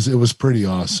 It was pretty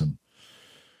awesome.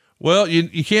 Well,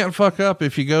 you can't fuck up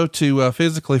if you go to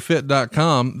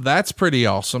physicallyfit.com. That's pretty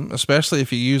awesome, especially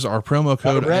if you use our promo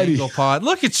code AnglePod.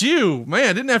 Look at you,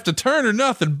 man. Didn't have to turn or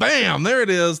nothing. Bam. There it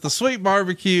is. The sweet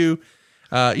barbecue.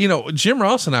 Jim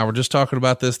Ross and I were just talking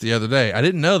about this the other day. I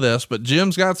didn't know this, but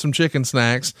Jim's got some chicken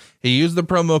snacks. He used the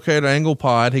promo code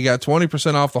AnglePod. He got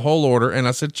 20% off the whole order. And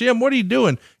I said, Jim, what are you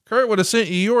doing? Kurt would have sent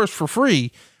you yours for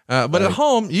free. But at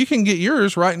home, you can get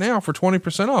yours right now for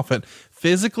 20% off at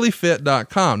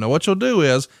physicallyfit.com. Now, what you'll do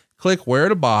is click where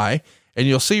to buy, and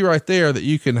you'll see right there that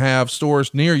you can have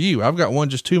stores near you. I've got one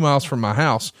just 2 miles from my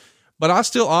house, but I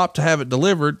still opt to have it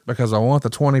delivered because I want the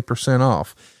 20%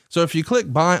 off. So if you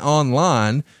click buy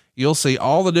online, you'll see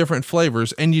all the different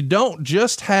flavors, and you don't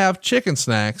just have chicken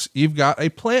snacks. You've got a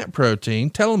plant protein.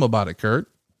 Tell them about it, Kurt.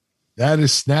 That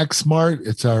is Snack Smart.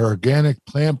 It's our organic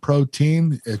plant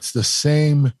protein. It's the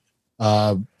same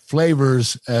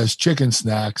flavors as chicken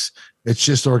snacks. It's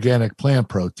just organic plant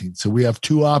protein. So we have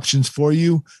two options for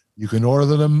you. You can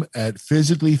order them at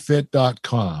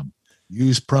physicallyfit.com.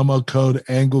 Use promo code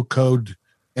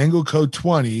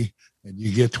AngleCode20, and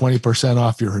you get 20%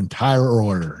 off your entire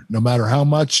order, no matter how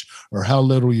much or how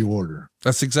little you order.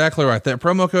 That's exactly right. That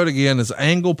promo code again is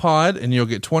AnglePod, and you'll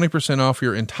get 20% off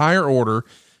your entire order.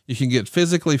 You can get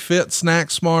Physically Fit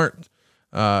Snack Smart.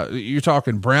 You're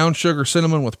talking brown sugar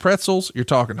cinnamon with pretzels. You're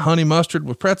talking honey mustard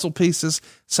with pretzel pieces,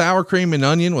 sour cream and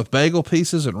onion with bagel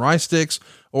pieces and rice sticks,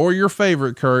 or your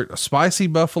favorite, Kurt, a spicy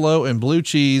buffalo and blue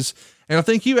cheese. And I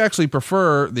think you actually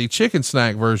prefer the chicken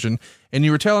snack version. And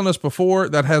you were telling us before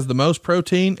that has the most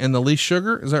protein and the least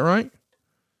sugar. Is that right?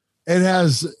 It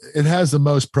has the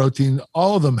most protein.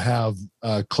 All of them have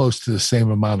close to the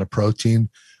same amount of protein,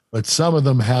 but some of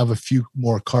them have a few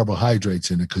more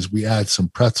carbohydrates in it because we add some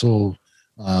pretzel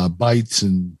bites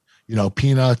and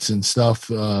peanuts and stuff.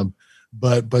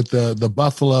 But the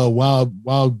buffalo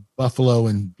wild buffalo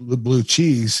and blue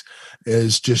cheese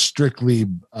is just strictly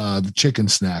the chicken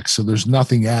snack. So there's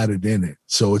nothing added in it.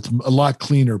 So it's a lot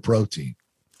cleaner protein,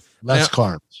 less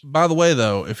carbs. By the way,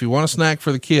 though, if you want a snack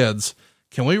for the kids,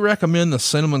 can we recommend the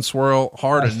cinnamon swirl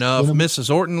hard enough?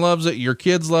 Mrs. Orton loves it. Your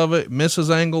kids love it. Mrs.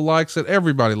 Angle likes it.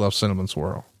 Everybody loves cinnamon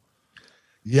swirl.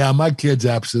 Yeah, my kids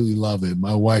absolutely love it.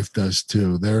 My wife does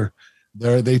too.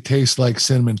 They taste like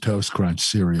Cinnamon Toast Crunch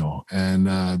cereal,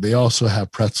 and they also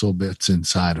have pretzel bits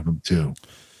inside of them too.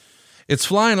 It's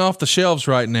flying off the shelves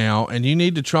right now, and you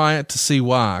need to try it to see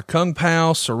why. Kung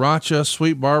Pao, sriracha,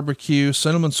 sweet barbecue,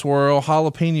 cinnamon swirl,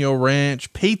 jalapeno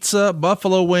ranch, pizza,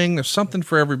 buffalo wing. There's something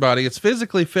for everybody. It's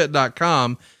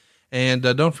physicallyfit.com. And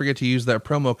don't forget to use that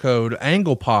promo code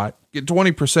AnglePot. Get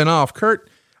 20% off. Kurt,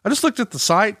 I just looked at the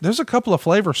site. There's a couple of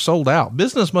flavors sold out.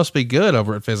 Business must be good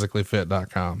over at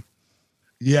physicallyfit.com.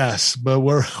 Yes, but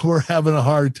we're having a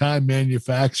hard time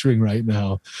manufacturing right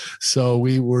now. So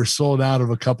we were sold out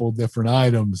of a couple of different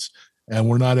items, and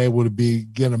we're not able to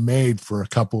get them made for a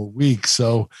couple of weeks.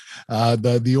 So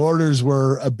the orders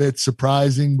were a bit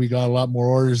surprising. We got a lot more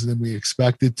orders than we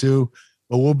expected to,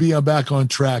 but we'll be back on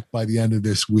track by the end of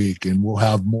this week, and we'll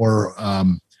have more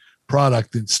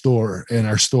product in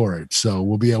our storage. So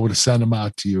we'll be able to send them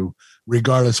out to you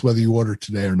regardless whether you order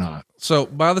today or not. So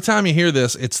by the time you hear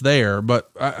this, it's there.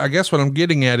 But I guess what I'm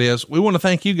getting at is we want to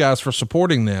thank you guys for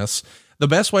supporting this. The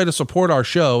best way to support our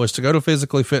show is to go to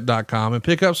physicallyfit.com and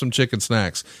pick up some chicken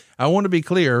snacks. I want to be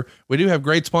clear. We do have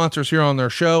great sponsors here on their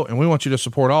show, and we want you to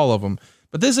support all of them.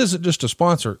 But this isn't just a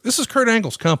sponsor. This is Kurt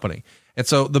Angle's company. And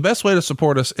so the best way to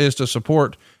support us is to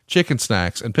support chicken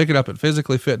snacks and pick it up at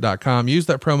physicallyfit.com. Use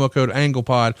that promo code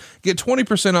AnglePod. Get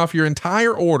 20% off your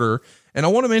entire order. And I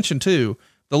want to mention too,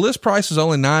 the list price is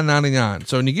only $9.99.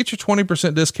 So when you get your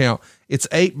 20% discount, it's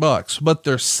 $8, but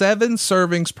there's 7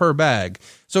 servings per bag.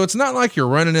 So it's not like you're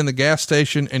running in the gas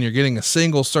station and you're getting a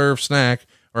single serve snack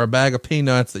or a bag of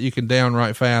peanuts that you can down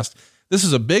right fast. This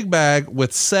is a big bag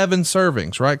with 7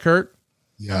 servings, right, Kurt?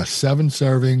 Yeah, 7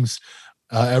 servings.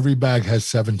 Every bag has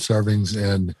 7 servings,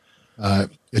 and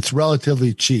it's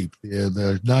relatively cheap.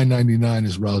 The $9.99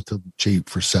 is relatively cheap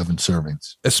for 7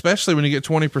 servings, especially when you get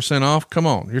 20% off. Come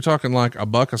on, you're talking like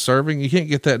 $1 a serving. You can't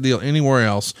get that deal anywhere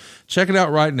else. Check it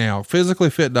out right now.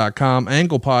 Physicallyfit.com.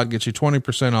 AnglePod gets you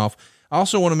 20% off. I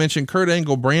also want to mention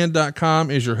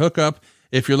KurtAngleBrand.com is your hookup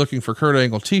if you're looking for Kurt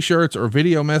Angle t-shirts or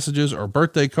video messages or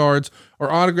birthday cards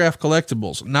or autographed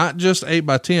collectibles, not just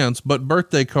 8x10s, but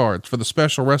birthday cards for the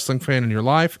special wrestling fan in your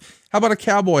life. How about a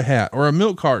cowboy hat or a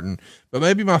milk carton? But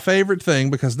maybe my favorite thing,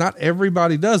 because not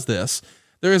everybody does this,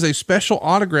 there is a special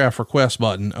autograph request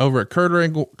button over at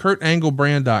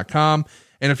KurtAngleBrand.com.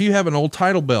 And if you have an old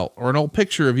title belt or an old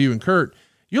picture of you and Kurt,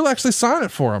 you'll actually sign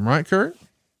it for them, right, Kurt?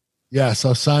 Yes,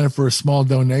 I'll sign it for a small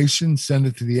donation, send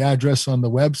it to the address on the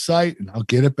website, and I'll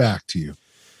get it back to you.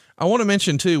 I want to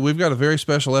mention too, we've got a very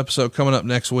special episode coming up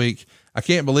next week. I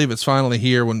can't believe it's finally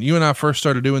here. When you and I first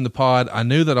started doing the pod, I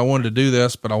knew that I wanted to do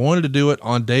this, but I wanted to do it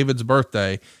on David's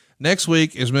birthday. Next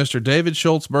week is Mr. David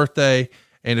Schultz's birthday.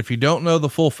 And if you don't know the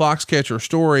full Foxcatcher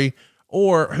story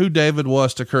or who David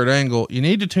was to Kurt Angle, you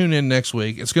need to tune in next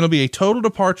week. It's going to be a total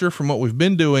departure from what we've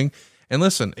been doing. And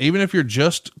listen, even if you're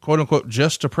just quote unquote,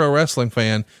 just a pro wrestling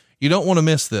fan, you don't want to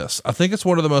miss this. I think it's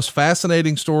one of the most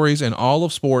fascinating stories in all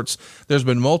of sports. There's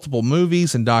been multiple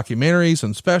movies and documentaries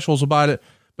and specials about it,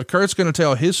 but Kurt's going to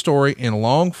tell his story in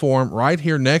long form right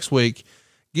here next week.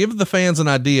 Give the fans an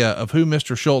idea of who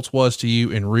Mr. Schultz was to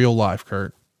you in real life,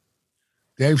 Kurt.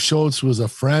 Dave Schultz was a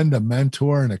friend, a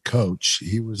mentor, and a coach.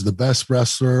 He was the best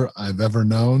wrestler I've ever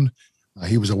known.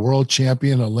 He was a world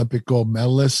champion, Olympic gold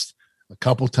medalist, a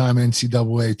couple-time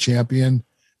NCAA champion,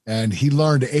 and he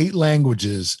learned 8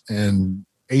 languages in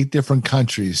 8 different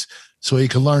countries so he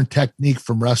could learn technique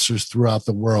from wrestlers throughout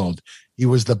the world. He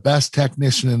was the best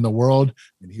technician in the world,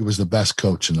 and he was the best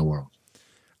coach in the world.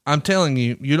 I'm telling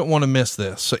you, you don't want to miss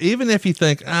this. So even if you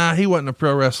think, he wasn't a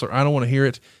pro wrestler, I don't want to hear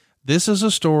it. This is a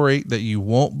story that you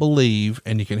won't believe,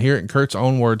 and you can hear it in Kurt's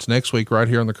own words next week right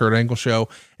here on the Kurt Angle Show.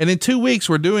 And in 2 weeks,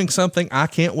 we're doing something I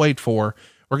can't wait for.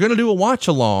 We're going to do a watch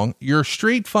along, your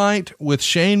street fight with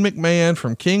Shane McMahon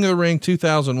from King of the Ring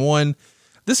 2001.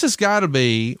 This has got to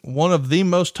be one of the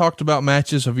most talked about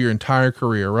matches of your entire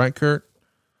career, right, Kurt?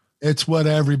 It's what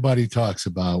everybody talks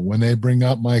about. When they bring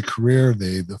up my career,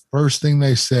 the first thing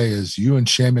they say is you and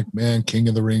Shane McMahon, King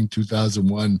of the Ring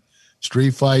 2001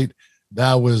 street fight.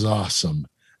 That was awesome.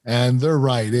 And they're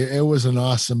right. It was an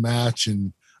awesome match.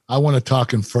 And I want to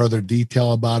talk in further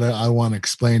detail about it. I want to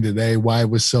explain today why it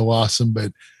was so awesome,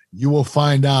 but you will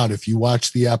find out if you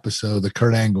watch the episode of the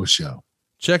Kurt Angle Show.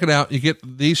 Check it out. You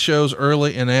get these shows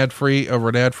early and ad-free over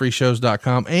at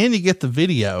adfreeshows.com, and you get the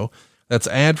video. That's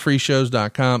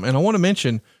adfreeshows.com. And I want to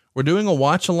mention, we're doing a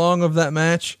watch along of that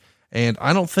match. And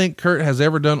I don't think Kurt has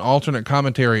ever done alternate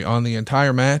commentary on the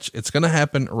entire match. It's going to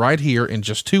happen right here in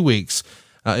just 2 weeks.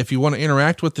 If you want to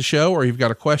interact with the show or you've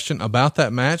got a question about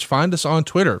that match, find us on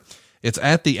Twitter. It's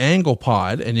at the Angle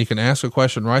Pod, and you can ask a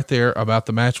question right there about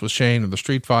the match with Shane or the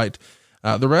street fight.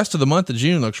 The rest of the month of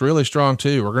June looks really strong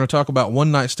too. We're going to talk about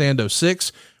One Night Stand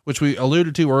 06, which we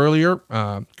alluded to earlier.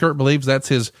 Kurt believes that's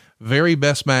his very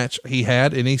best match he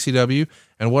had in ECW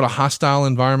and what a hostile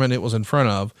environment it was in front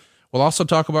of. We'll also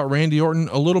talk about Randy Orton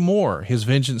a little more, his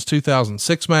Vengeance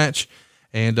 2006 match.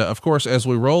 And of course, as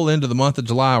we roll into the month of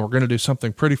July, we're going to do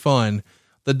something pretty fun.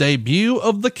 The debut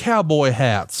of the cowboy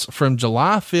hats from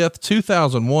July 5th,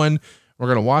 2001. We're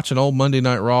going to watch an old Monday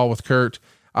Night Raw with Kurt.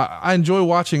 I enjoy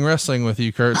watching wrestling with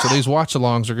you, Kurt. So these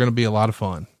watch-alongs are going to be a lot of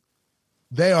fun.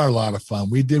 They are a lot of fun.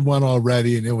 We did one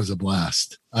already and it was a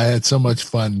blast. I had so much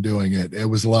fun doing it. It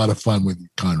was a lot of fun with you,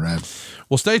 Conrad.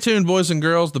 Well, stay tuned, boys and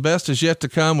girls. The best is yet to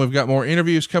come. We've got more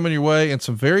interviews coming your way and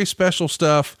some very special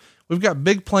stuff. We've got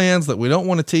big plans that we don't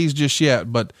want to tease just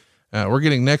yet, but we're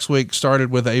getting next week started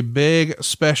with a big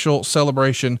special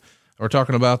celebration. We're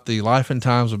talking about the life and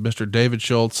times of Mr. David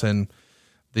Schultz, and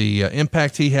the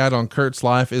impact he had on Kurt's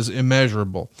life is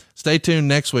immeasurable. Stay tuned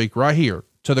next week right here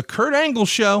to the Kurt Angle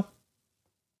Show.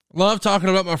 Love talking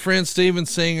about my friend Steven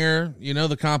Singer. You know,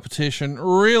 the competition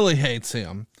really hates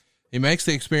him. He makes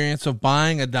the experience of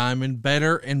buying a diamond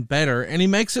better and better, and he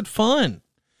makes it fun.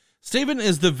 Steven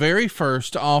is the very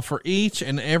first to offer each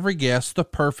and every guest the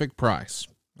perfect price.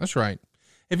 That's right.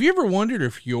 Have you ever wondered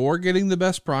if you're getting the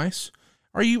best price?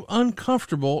 Are you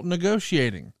uncomfortable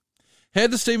negotiating?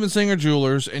 Head to Steven Singer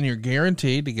Jewelers and you're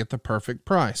guaranteed to get the perfect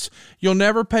price. You'll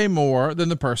never pay more than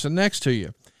the person next to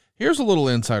you. Here's a little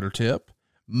insider tip.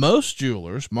 Most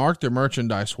jewelers mark their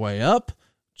merchandise way up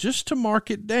just to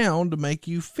mark it down to make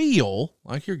you feel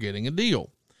like you're getting a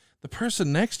deal. The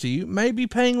person next to you may be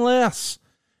paying less.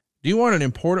 Do you want an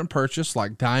important purchase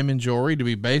like diamond jewelry to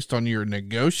be based on your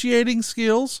negotiating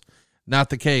skills?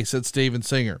 Not the case at Steven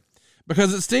Singer.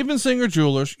 Because at Steven Singer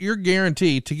Jewelers, you're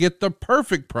guaranteed to get the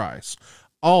perfect price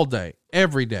all day,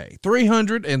 every day,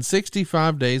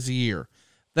 365 days a year.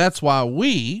 That's why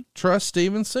we trust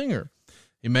Steven Singer.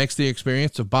 He makes the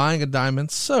experience of buying a diamond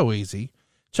so easy.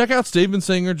 Check out Steven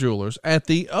Singer Jewelers at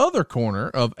the other corner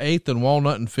of 8th and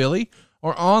Walnut in Philly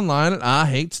or online at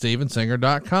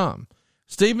IHateStevenSinger.com.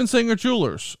 Steven Singer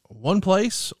Jewelers, one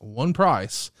place, one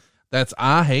price. That's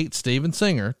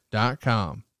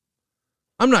IHateStevenSinger.com.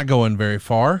 I'm not going very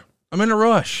far. I'm in a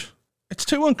rush. It's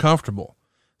too uncomfortable.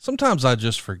 Sometimes I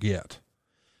just forget.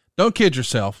 Don't kid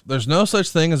yourself. There's no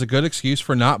such thing as a good excuse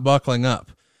for not buckling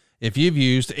up. If you've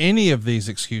used any of these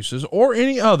excuses or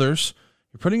any others,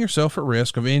 you're putting yourself at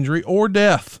risk of injury or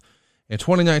death. In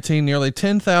 2019, nearly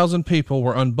 10,000 people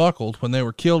were unbuckled when they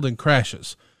were killed in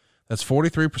crashes. That's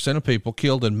 43% of people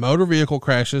killed in motor vehicle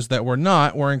crashes that were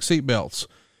not wearing seatbelts.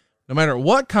 No matter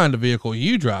what kind of vehicle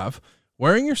you drive,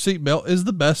 wearing your seatbelt is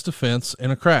the best defense in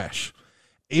a crash.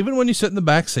 Even when you sit in the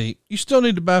back seat, you still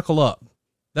need to buckle up.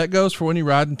 That goes for when you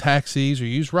ride in taxis or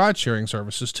use ride-sharing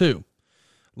services too.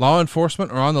 Law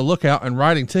enforcement are on the lookout and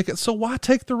writing tickets, so why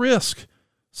take the risk?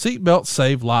 Seatbelts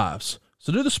save lives.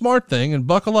 So do the smart thing and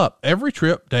buckle up every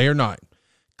trip, day or night.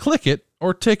 Click it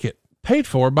or ticket. Paid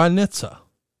for by NHTSA.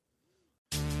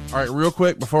 All right, real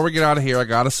quick, before we get out of here, I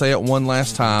got to say it one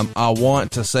last time. I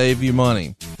want to save you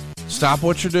money. Stop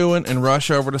what you're doing and rush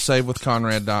over to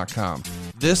SaveWithConrad.com.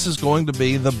 This is going to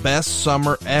be the best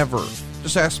summer ever.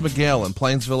 Just ask Miguel in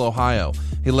Plainsville, Ohio.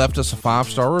 He left us a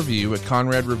 5-star review at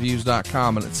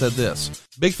ConradReviews.com, and it said this: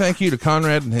 big thank you to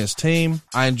Conrad and his team.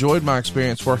 I enjoyed my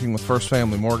experience working with First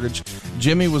Family Mortgage.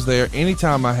 Jimmy was there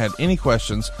anytime I had any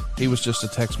questions. He was just a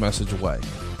text message away.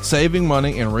 Saving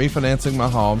money and refinancing my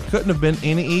home couldn't have been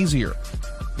any easier.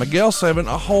 Miguel's saving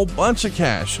a whole bunch of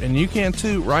cash, and you can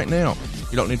too right now.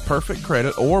 You don't need perfect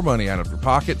credit or money out of your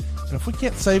pocket, and if we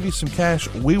can't save you some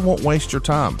cash, we won't waste your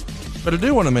time. But I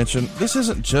do want to mention, this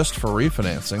isn't just for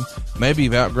refinancing. Maybe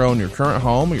you've outgrown your current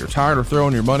home or you're tired of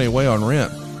throwing your money away on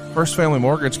rent. First Family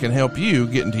Mortgage can help you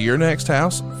get into your next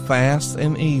house fast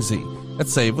and easy at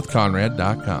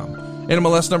SaveWithConrad.com.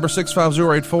 NMLS number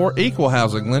 65084, equal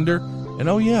housing lender. And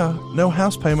oh yeah, no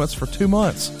house payments for 2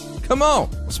 months. Come on,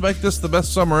 let's make this the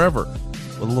best summer ever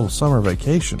with a little summer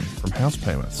vacation from house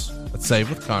payments at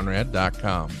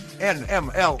SaveWithConrad.com.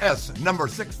 NMLS number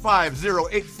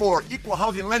 65084, equal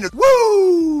housing lender.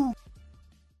 Woo!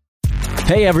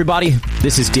 Hey everybody,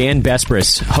 this is Dan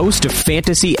Bespris, host of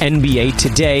Fantasy NBA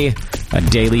Today, a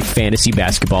daily fantasy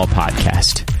basketball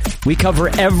podcast. We cover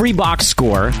every box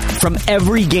score from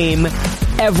every game,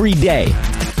 every day.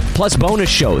 Plus bonus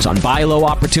shows on buy low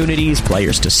opportunities,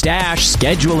 players to stash,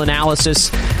 schedule analysis,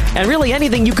 and really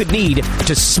anything you could need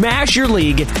to smash your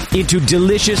league into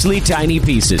deliciously tiny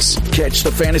pieces. Catch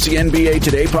the Fantasy NBA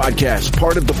Today podcast,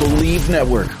 part of the Believe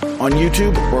Network, on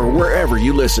YouTube or wherever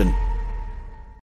you listen.